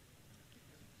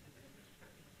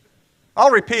 I'll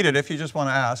repeat it if you just want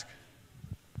to ask.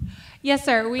 Yes,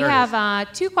 sir. We There it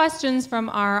have 2 questions from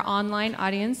our online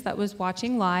audience that was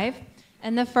watching live.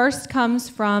 And the first comes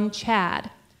from Chad.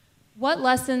 What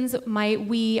lessons might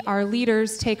we, our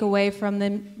leaders, take away from the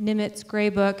Nimitz Gray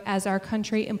Book as our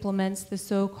country implements the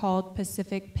so-called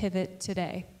Pacific pivot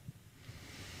today?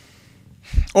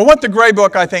 Well, what the Gray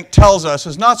Book, I think, tells us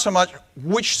is not so much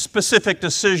which specific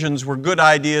decisions were good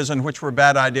ideas and which were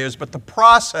bad ideas, but the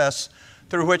process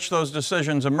through which those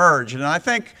decisions emerged. And I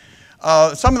think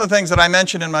some of the things that I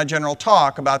mentioned in my general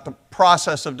talk about the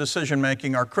process of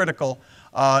decision-making are critical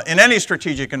in any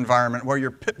strategic environment,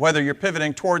 whether you're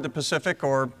pivoting toward the Pacific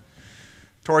or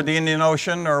toward the Indian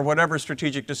Ocean or whatever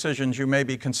strategic decisions you may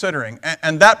be considering.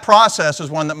 And that process is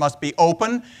one that must be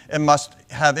open. It must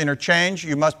have interchange.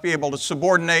 You must be able to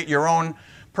subordinate your own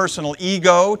personal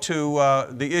ego to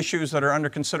the issues that are under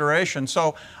consideration.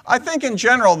 So I think in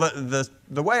general,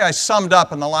 the way I summed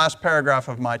up in the last paragraph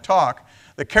of my talk,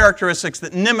 the characteristics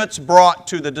that Nimitz brought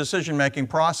to the decision-making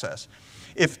process.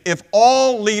 If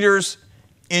all leaders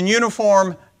in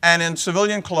uniform and in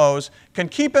civilian clothes can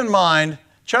keep in mind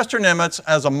Chester Nimitz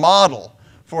as a model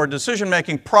for a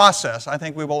decision-making process, I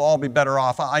think we will all be better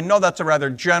off. I know that's a rather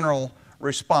general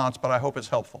response, but I hope it's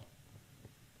helpful.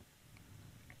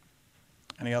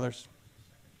 Any others?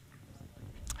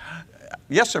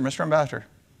 Yes, sir, Mr. Ambassador.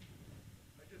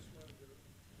 I just wanted to,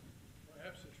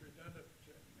 perhaps it's redundant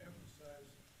to emphasize,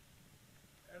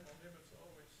 Admiral Nimitz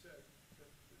always said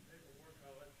that the Naval War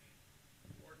College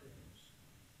war games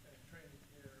and training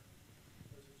here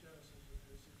was the genesis of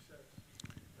his success.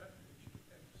 That you should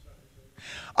emphasize.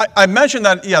 I mentioned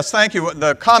that, yes, thank you.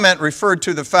 The comment referred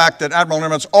to the fact that Admiral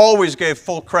Nimitz always gave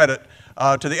full credit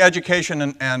to the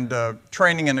education and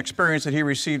training and experience that he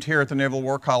received here at the Naval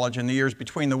War College in the years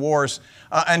between the wars.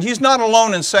 And he's not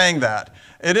alone in saying that.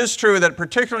 It is true that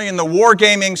particularly in the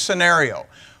wargaming scenario,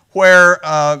 where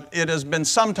it has been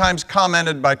sometimes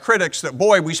commented by critics that,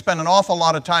 boy, we spent an awful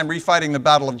lot of time refighting the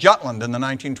Battle of Jutland in the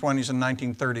 1920s and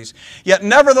 1930s. Yet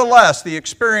nevertheless, the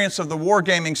experience of the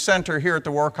Wargaming Center here at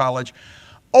the War College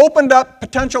opened up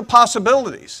potential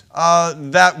possibilities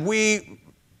that we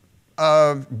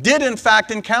did in fact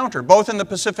encounter, both in the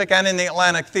Pacific and in the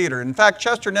Atlantic theater. In fact,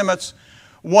 Chester Nimitz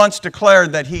once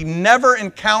declared that he never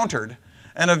encountered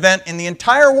an event in the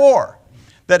entire war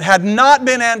that had not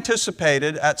been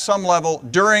anticipated at some level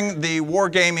during the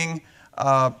wargaming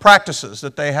practices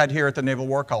that they had here at the Naval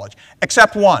War College,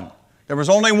 except one. There was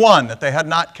only one that they had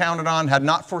not counted on, had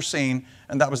not foreseen,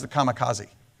 and that was the kamikaze.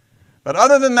 But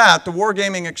other than that, the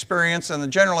wargaming experience and the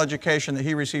general education that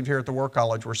he received here at the War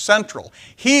College were central,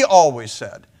 he always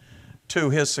said, to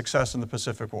his success in the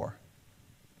Pacific War.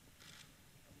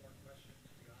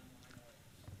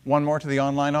 One more to the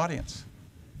online audience.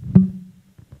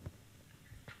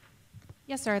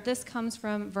 Yes, sir. This comes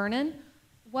from Vernon.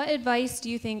 What advice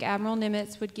do you think Admiral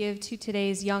Nimitz would give to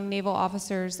today's young naval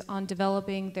officers on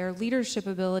developing their leadership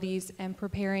abilities and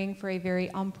preparing for a very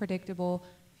unpredictable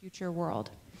future world?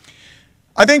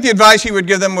 I think the advice he would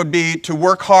give them would be to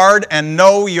work hard and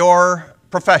know your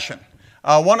profession.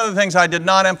 One of the things I did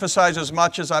not emphasize as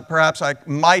much as perhaps I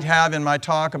might have in my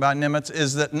talk about Nimitz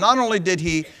is that not only did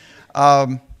he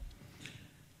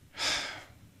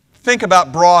think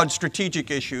about broad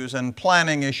strategic issues and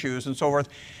planning issues and so forth,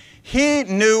 he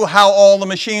knew how all the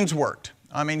machines worked.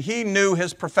 I mean, he knew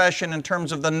his profession in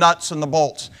terms of the nuts and the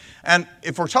bolts. And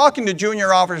if we're talking to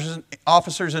junior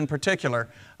officers in particular,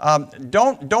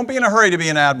 don't be in a hurry to be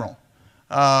an admiral.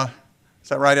 Is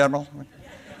that right, Admiral?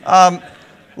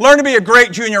 Learn to be a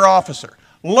great junior officer.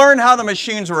 Learn how the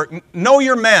machines work. Know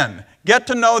your men. Get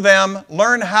to know them.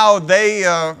 Learn how they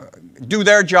do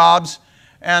their jobs.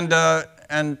 And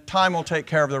time will take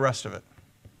care of the rest of it.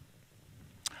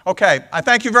 Okay, I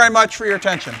thank you very much for your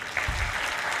attention.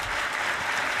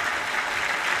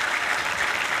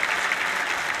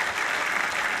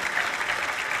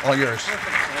 All yours.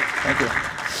 Thank you.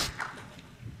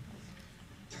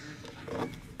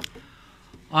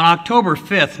 On October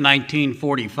 5th,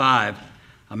 1945,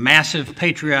 a massive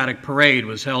patriotic parade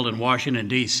was held in Washington,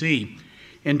 D.C.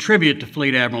 in tribute to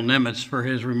Fleet Admiral Nimitz for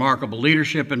his remarkable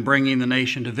leadership in bringing the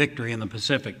nation to victory in the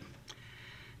Pacific.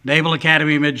 Naval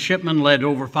Academy midshipmen led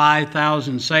over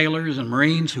 5,000 sailors and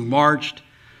Marines who marched,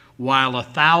 while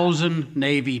 1,000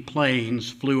 Navy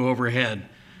planes flew overhead,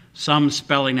 some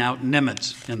spelling out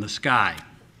Nimitz in the sky.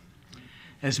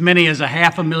 As many as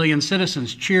 500,000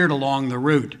 citizens cheered along the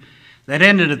route that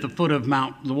ended at the foot of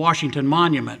the Washington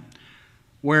Monument,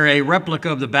 where a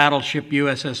replica of the battleship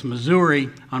USS Missouri,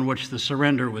 on which the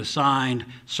surrender was signed,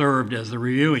 served as the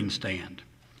reviewing stand.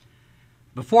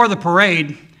 Before the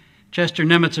parade, Chester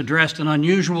Nimitz addressed an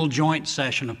unusual joint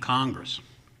session of Congress.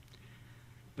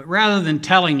 But rather than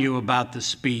telling you about this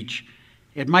speech,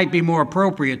 it might be more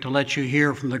appropriate to let you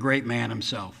hear from the great man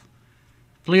himself.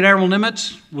 Fleet Admiral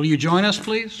Nimitz, will you join us,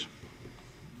 please?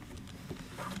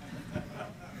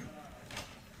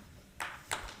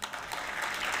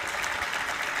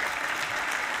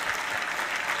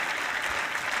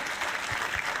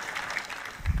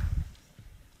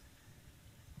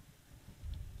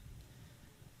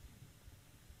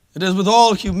 It is with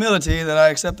all humility that I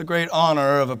accept the great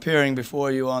honor of appearing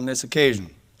before you on this occasion.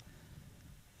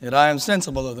 Yet I am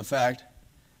sensible of the fact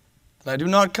that I do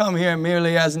not come here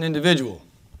merely as an individual.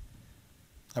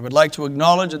 I would like to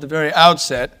acknowledge at the very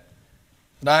outset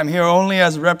that I am here only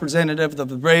as a representative of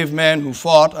the brave men who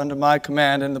fought under my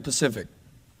command in the Pacific.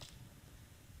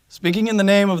 Speaking in the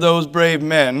name of those brave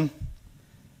men,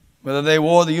 whether they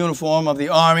wore the uniform of the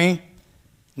Army,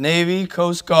 Navy,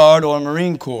 Coast Guard, or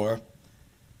Marine Corps,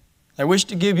 I wish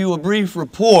to give you a brief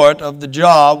report of the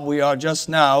job we are just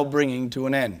now bringing to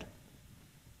an end.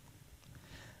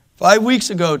 5 weeks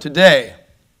ago today,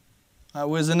 I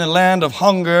was in a land of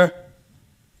hunger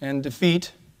and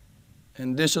defeat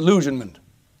and disillusionment.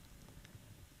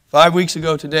 5 weeks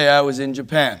ago today, I was in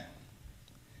Japan.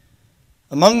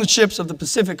 Among the ships of the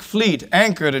Pacific Fleet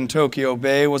anchored in Tokyo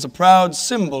Bay was a proud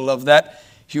symbol of that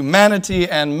humanity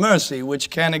and mercy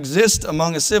which can exist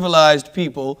among a civilized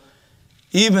people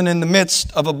even in the midst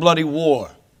of a bloody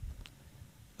war.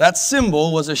 That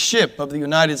symbol was a ship of the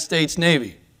United States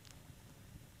Navy,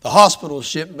 the hospital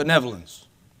ship Benevolence.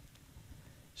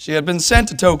 She had been sent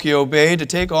to Tokyo Bay to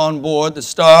take on board the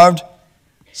starved,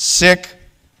 sick,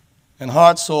 and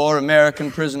heart-sore American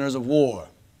prisoners of war.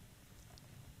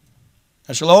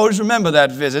 I shall always remember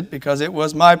that visit because it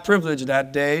was my privilege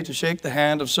that day to shake the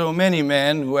hand of so many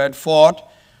men who had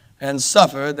fought and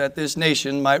suffered that this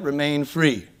nation might remain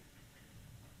free,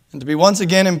 and to be once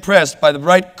again impressed by the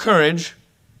bright courage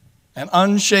and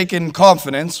unshaken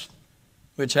confidence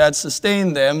which had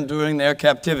sustained them during their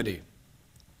captivity.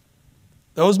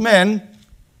 Those men,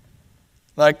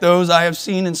 like those I have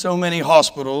seen in so many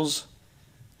hospitals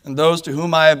and those to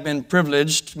whom I have been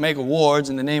privileged to make awards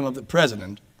in the name of the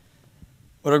President,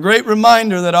 were a great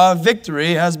reminder that our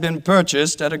victory has been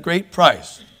purchased at a great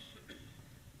price.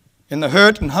 In the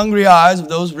hurt and hungry eyes of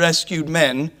those rescued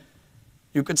men,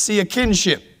 you could see a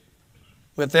kinship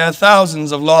with their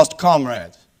thousands of lost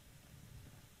comrades,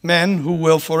 men who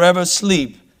will forever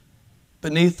sleep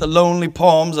beneath the lonely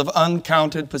palms of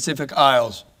uncounted Pacific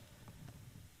Isles,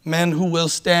 men who will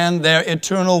stand their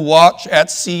eternal watch at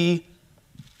sea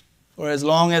for as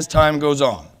long as time goes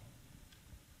on.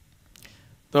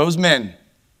 Those men,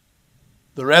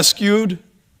 the rescued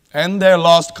and their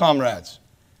lost comrades,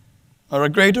 are a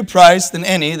greater price than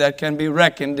any that can be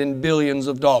reckoned in billions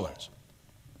of dollars.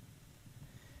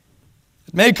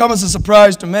 It may come as a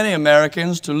surprise to many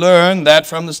Americans to learn that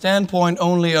from the standpoint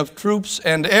only of troops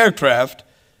and aircraft,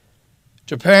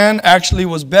 Japan actually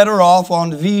was better off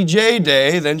on VJ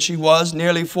Day than she was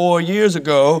nearly 4 years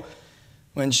ago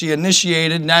when she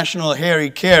initiated National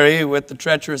Harry-Carry with the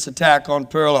treacherous attack on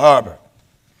Pearl Harbor.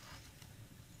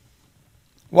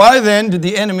 Why then did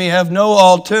the enemy have no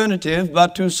alternative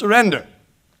but to surrender?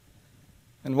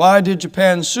 And why did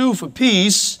Japan sue for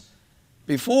peace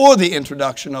before the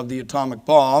introduction of the atomic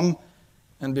bomb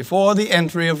and before the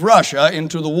entry of Russia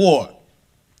into the war?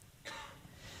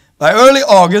 By early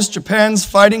August, Japan's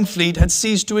fighting fleet had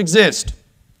ceased to exist.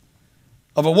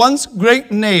 Of a once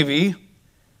great navy,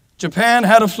 Japan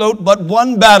had afloat but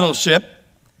one battleship,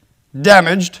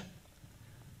 damaged,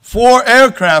 4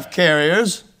 aircraft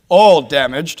carriers, all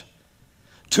damaged,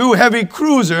 2 heavy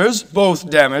cruisers, both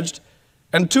damaged,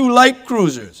 and 2 light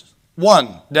cruisers,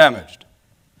 1 damaged.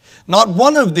 Not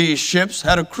one of these ships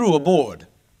had a crew aboard.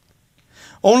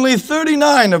 Only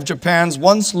 39 of Japan's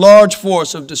once large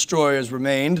force of destroyers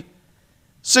remained.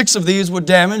 6 of these were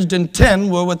damaged and 10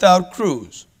 were without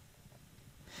crews.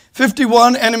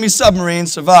 51 enemy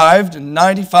submarines survived and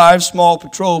 95 small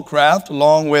patrol craft,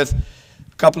 along with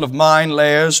a couple of mine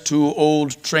layers, 2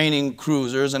 old training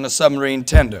cruisers, and a submarine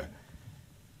tender.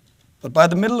 But by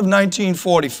the middle of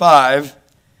 1945,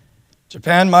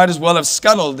 Japan might as well have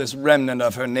scuttled this remnant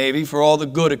of her navy for all the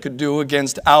good it could do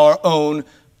against our own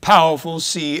powerful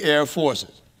sea-air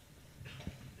forces.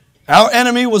 Our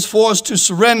enemy was forced to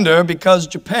surrender because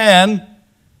Japan,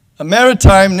 a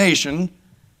maritime nation,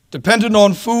 dependent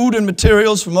on food and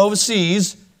materials from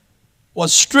overseas,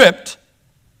 was stripped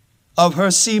of her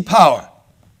sea power.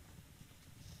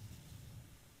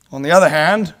 On the other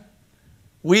hand,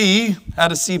 we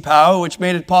had a sea power which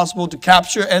made it possible to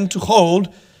capture and to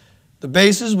hold the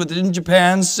bases within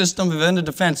Japan's system of air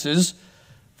defenses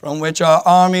from which our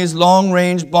Army's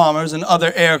long-range bombers and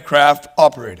other aircraft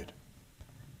operated.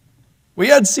 We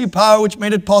had sea power which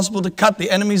made it possible to cut the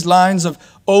enemy's lines of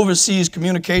overseas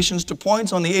communications to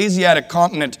points on the Asiatic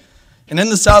continent and in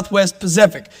the Southwest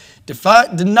Pacific,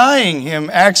 denying him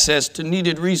access to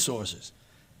needed resources.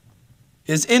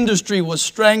 His industry was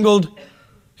strangled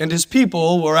and his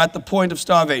people were at the point of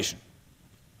starvation.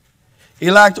 He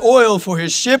lacked oil for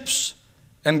his ships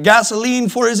and gasoline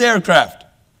for his aircraft.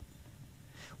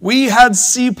 We had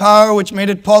sea power which made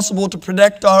it possible to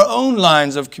protect our own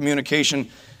lines of communication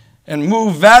and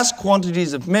move vast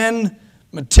quantities of men,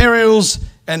 materials,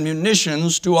 and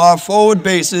munitions to our forward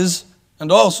bases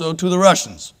and also to the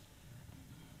Russians.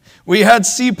 We had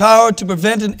sea power to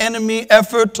prevent an enemy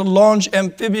effort to launch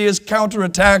amphibious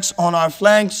counterattacks on our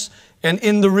flanks and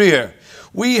in the rear.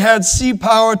 We had sea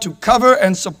power to cover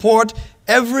and support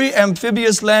every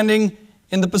amphibious landing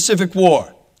in the Pacific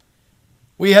War.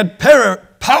 We had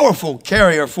powerful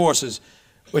carrier forces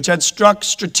which had struck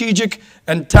strategic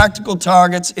and tactical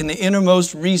targets in the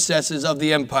innermost recesses of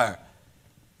the empire.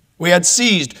 We had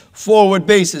seized forward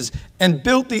bases and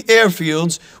built the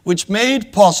airfields which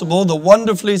made possible the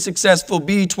wonderfully successful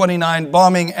B-29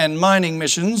 bombing and mining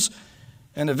missions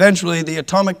and eventually the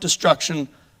atomic destruction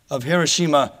of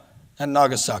Hiroshima and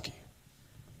Nagasaki.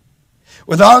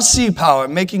 With our sea power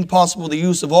making possible the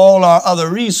use of all our other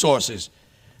resources,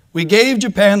 we gave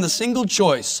Japan the single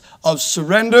choice of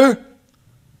surrender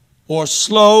or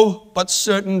slow but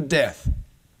certain death.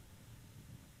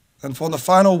 And for the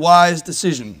final wise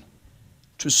decision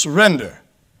to surrender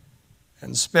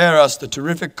and spare us the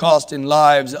terrific cost in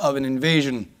lives of an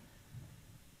invasion,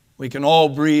 we can all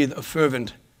breathe a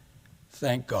fervent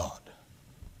thank God.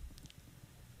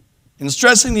 In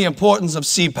stressing the importance of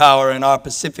sea power in our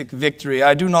Pacific victory,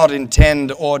 I do not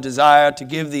intend or desire to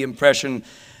give the impression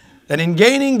that in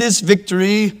gaining this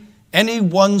victory, any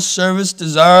one service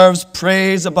deserves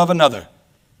praise above another.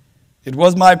 It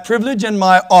was my privilege and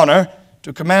my honor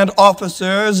to command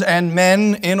officers and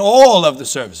men in all of the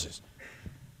services.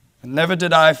 And never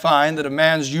did I find that a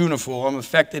man's uniform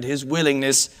affected his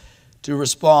willingness to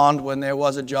respond when there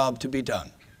was a job to be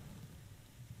done.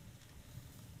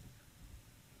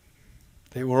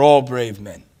 They were all brave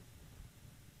men.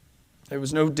 There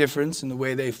was no difference in the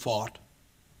way they fought.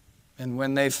 And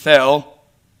when they fell,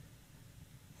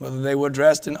 whether they were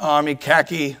dressed in army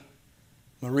khaki,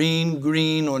 marine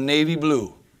green, or navy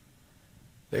blue,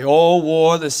 they all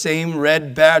wore the same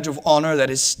red badge of honor that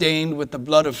is stained with the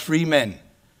blood of free men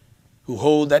who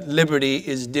hold that liberty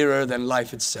is dearer than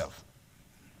life itself.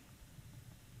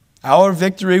 Our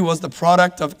victory was the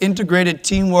product of integrated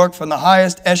teamwork from the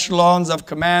highest echelons of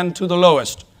command to the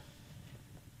lowest.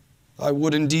 I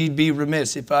would indeed be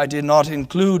remiss if I did not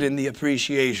include in the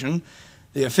appreciation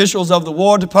the officials of the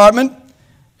War Department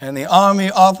and the Army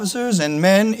officers and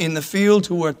men in the field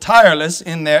who were tireless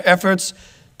in their efforts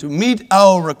to meet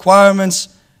our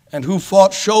requirements and who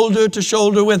fought shoulder to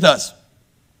shoulder with us.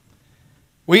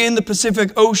 We in the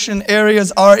Pacific Ocean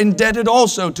areas are indebted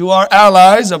also to our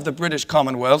allies of the British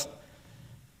Commonwealth.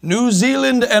 New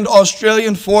Zealand and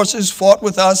Australian forces fought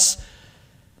with us,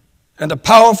 and a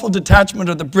powerful detachment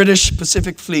of the British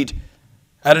Pacific Fleet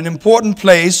had an important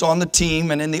place on the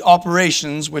team and in the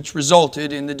operations which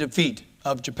resulted in the defeat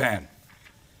of Japan.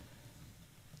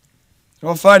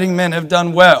 Your fighting men have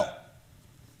done well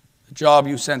the job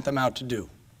you sent them out to do.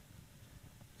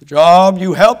 The job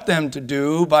you helped them to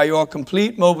do by your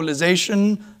complete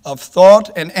mobilization of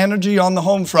thought and energy on the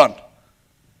home front.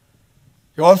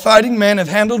 Your fighting men have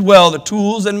handled well the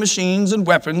tools and machines and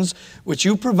weapons which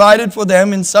you provided for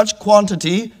them in such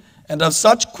quantity and of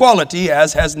such quality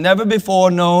as has never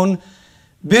before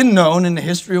been known in the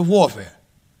history of warfare.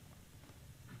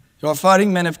 Your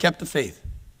fighting men have kept the faith,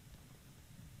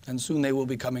 and soon they will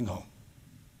be coming home.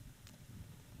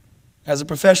 As a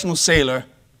professional sailor,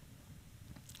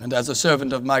 and as a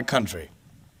servant of my country,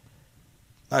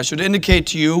 I should indicate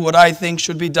to you what I think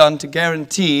should be done to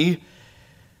guarantee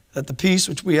that the peace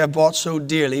which we have bought so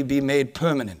dearly be made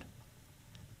permanent,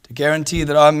 to guarantee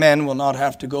that our men will not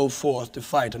have to go forth to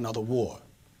fight another war.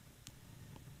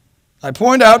 I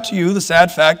point out to you the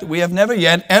sad fact that we have never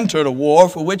yet entered a war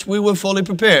for which we were fully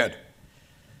prepared.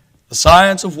 The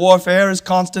science of warfare is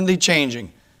constantly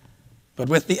changing, but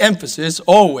with the emphasis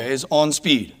always on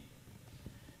speed.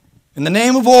 In the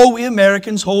name of all we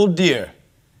Americans hold dear,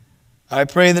 I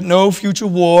pray that no future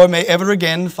war may ever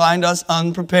again find us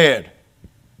unprepared.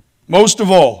 Most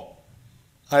of all,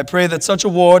 I pray that such a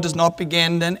war does not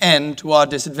begin and end to our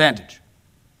disadvantage.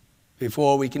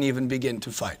 before we can even begin to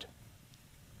fight.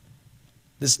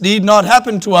 This need not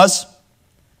happen to us.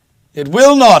 It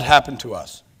will not happen to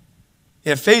us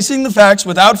if, facing the facts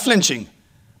without flinching,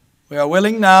 we are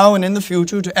willing now and in the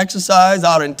future to exercise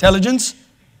our intelligence,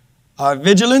 our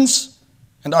vigilance,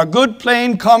 and our good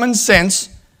plain common sense,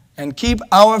 and keep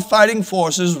our fighting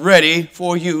forces ready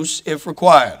for use if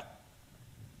required.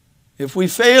 If we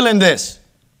fail in this,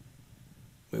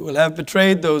 we will have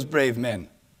betrayed those brave men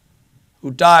who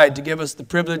died to give us the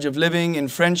privilege of living in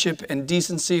friendship and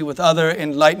decency with other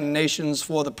enlightened nations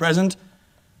for the present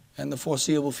and the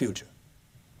foreseeable future.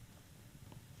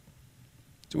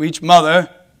 To each mother,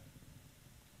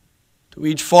 to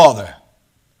each father,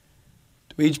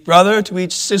 to each brother, to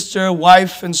each sister,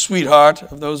 wife, and sweetheart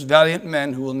of those valiant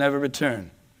men who will never return,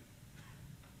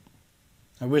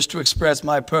 I wish to express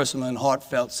my personal and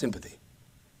heartfelt sympathy.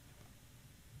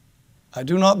 I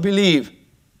cannot believe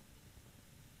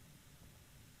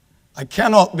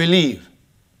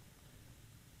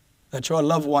that your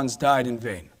loved ones died in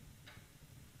vain.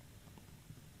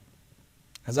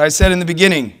 As I said in the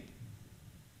beginning,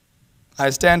 I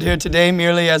stand here today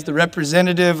merely as the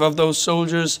representative of those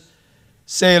soldiers,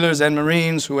 sailors, and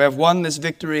Marines who have won this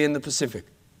victory in the Pacific.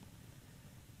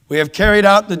 We have carried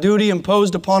out the duty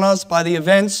imposed upon us by the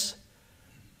events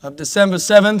of December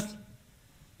 7th,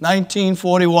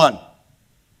 1941.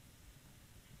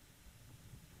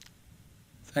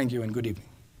 Thank you and good evening.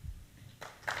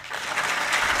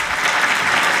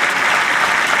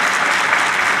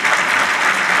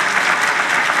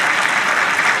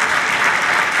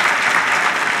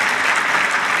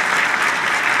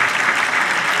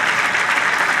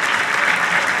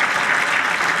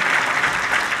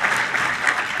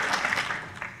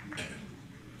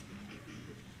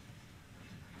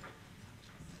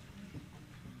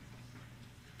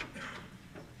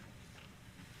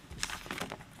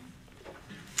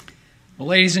 Well,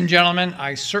 ladies and gentlemen,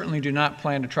 I certainly do not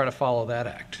plan to try to follow that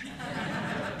act.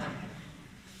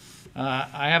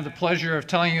 I have the pleasure of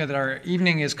telling you that our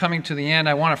evening is coming to the end.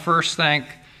 I want to first thank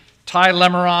Ty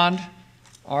Lemerond,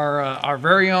 our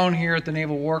very own here at the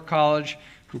Naval War College,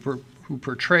 who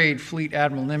portrayed Fleet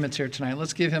Admiral Nimitz here tonight.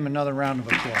 Let's give him another round of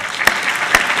applause.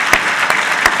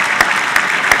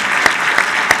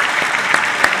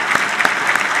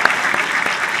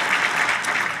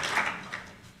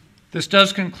 This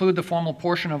does conclude the formal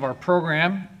portion of our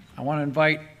program. I want to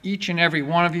invite each and every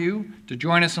one of you to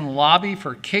join us in the lobby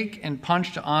for cake and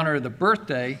punch to honor the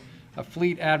birthday of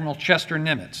Fleet Admiral Chester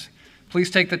Nimitz. Please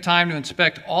take the time to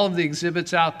inspect all of the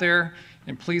exhibits out there,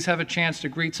 and please have a chance to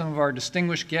greet some of our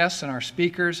distinguished guests and our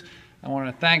speakers. I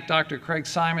want to thank Dr. Craig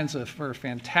Simons for a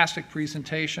fantastic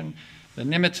presentation, the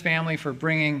Nimitz family for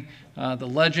bringing the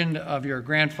legend of your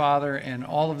grandfather and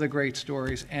all of the great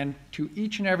stories, and to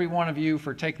each and every one of you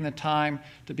for taking the time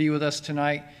to be with us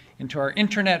tonight, and to our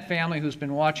internet family who's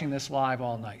been watching this live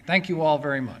all night. Thank you all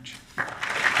very much.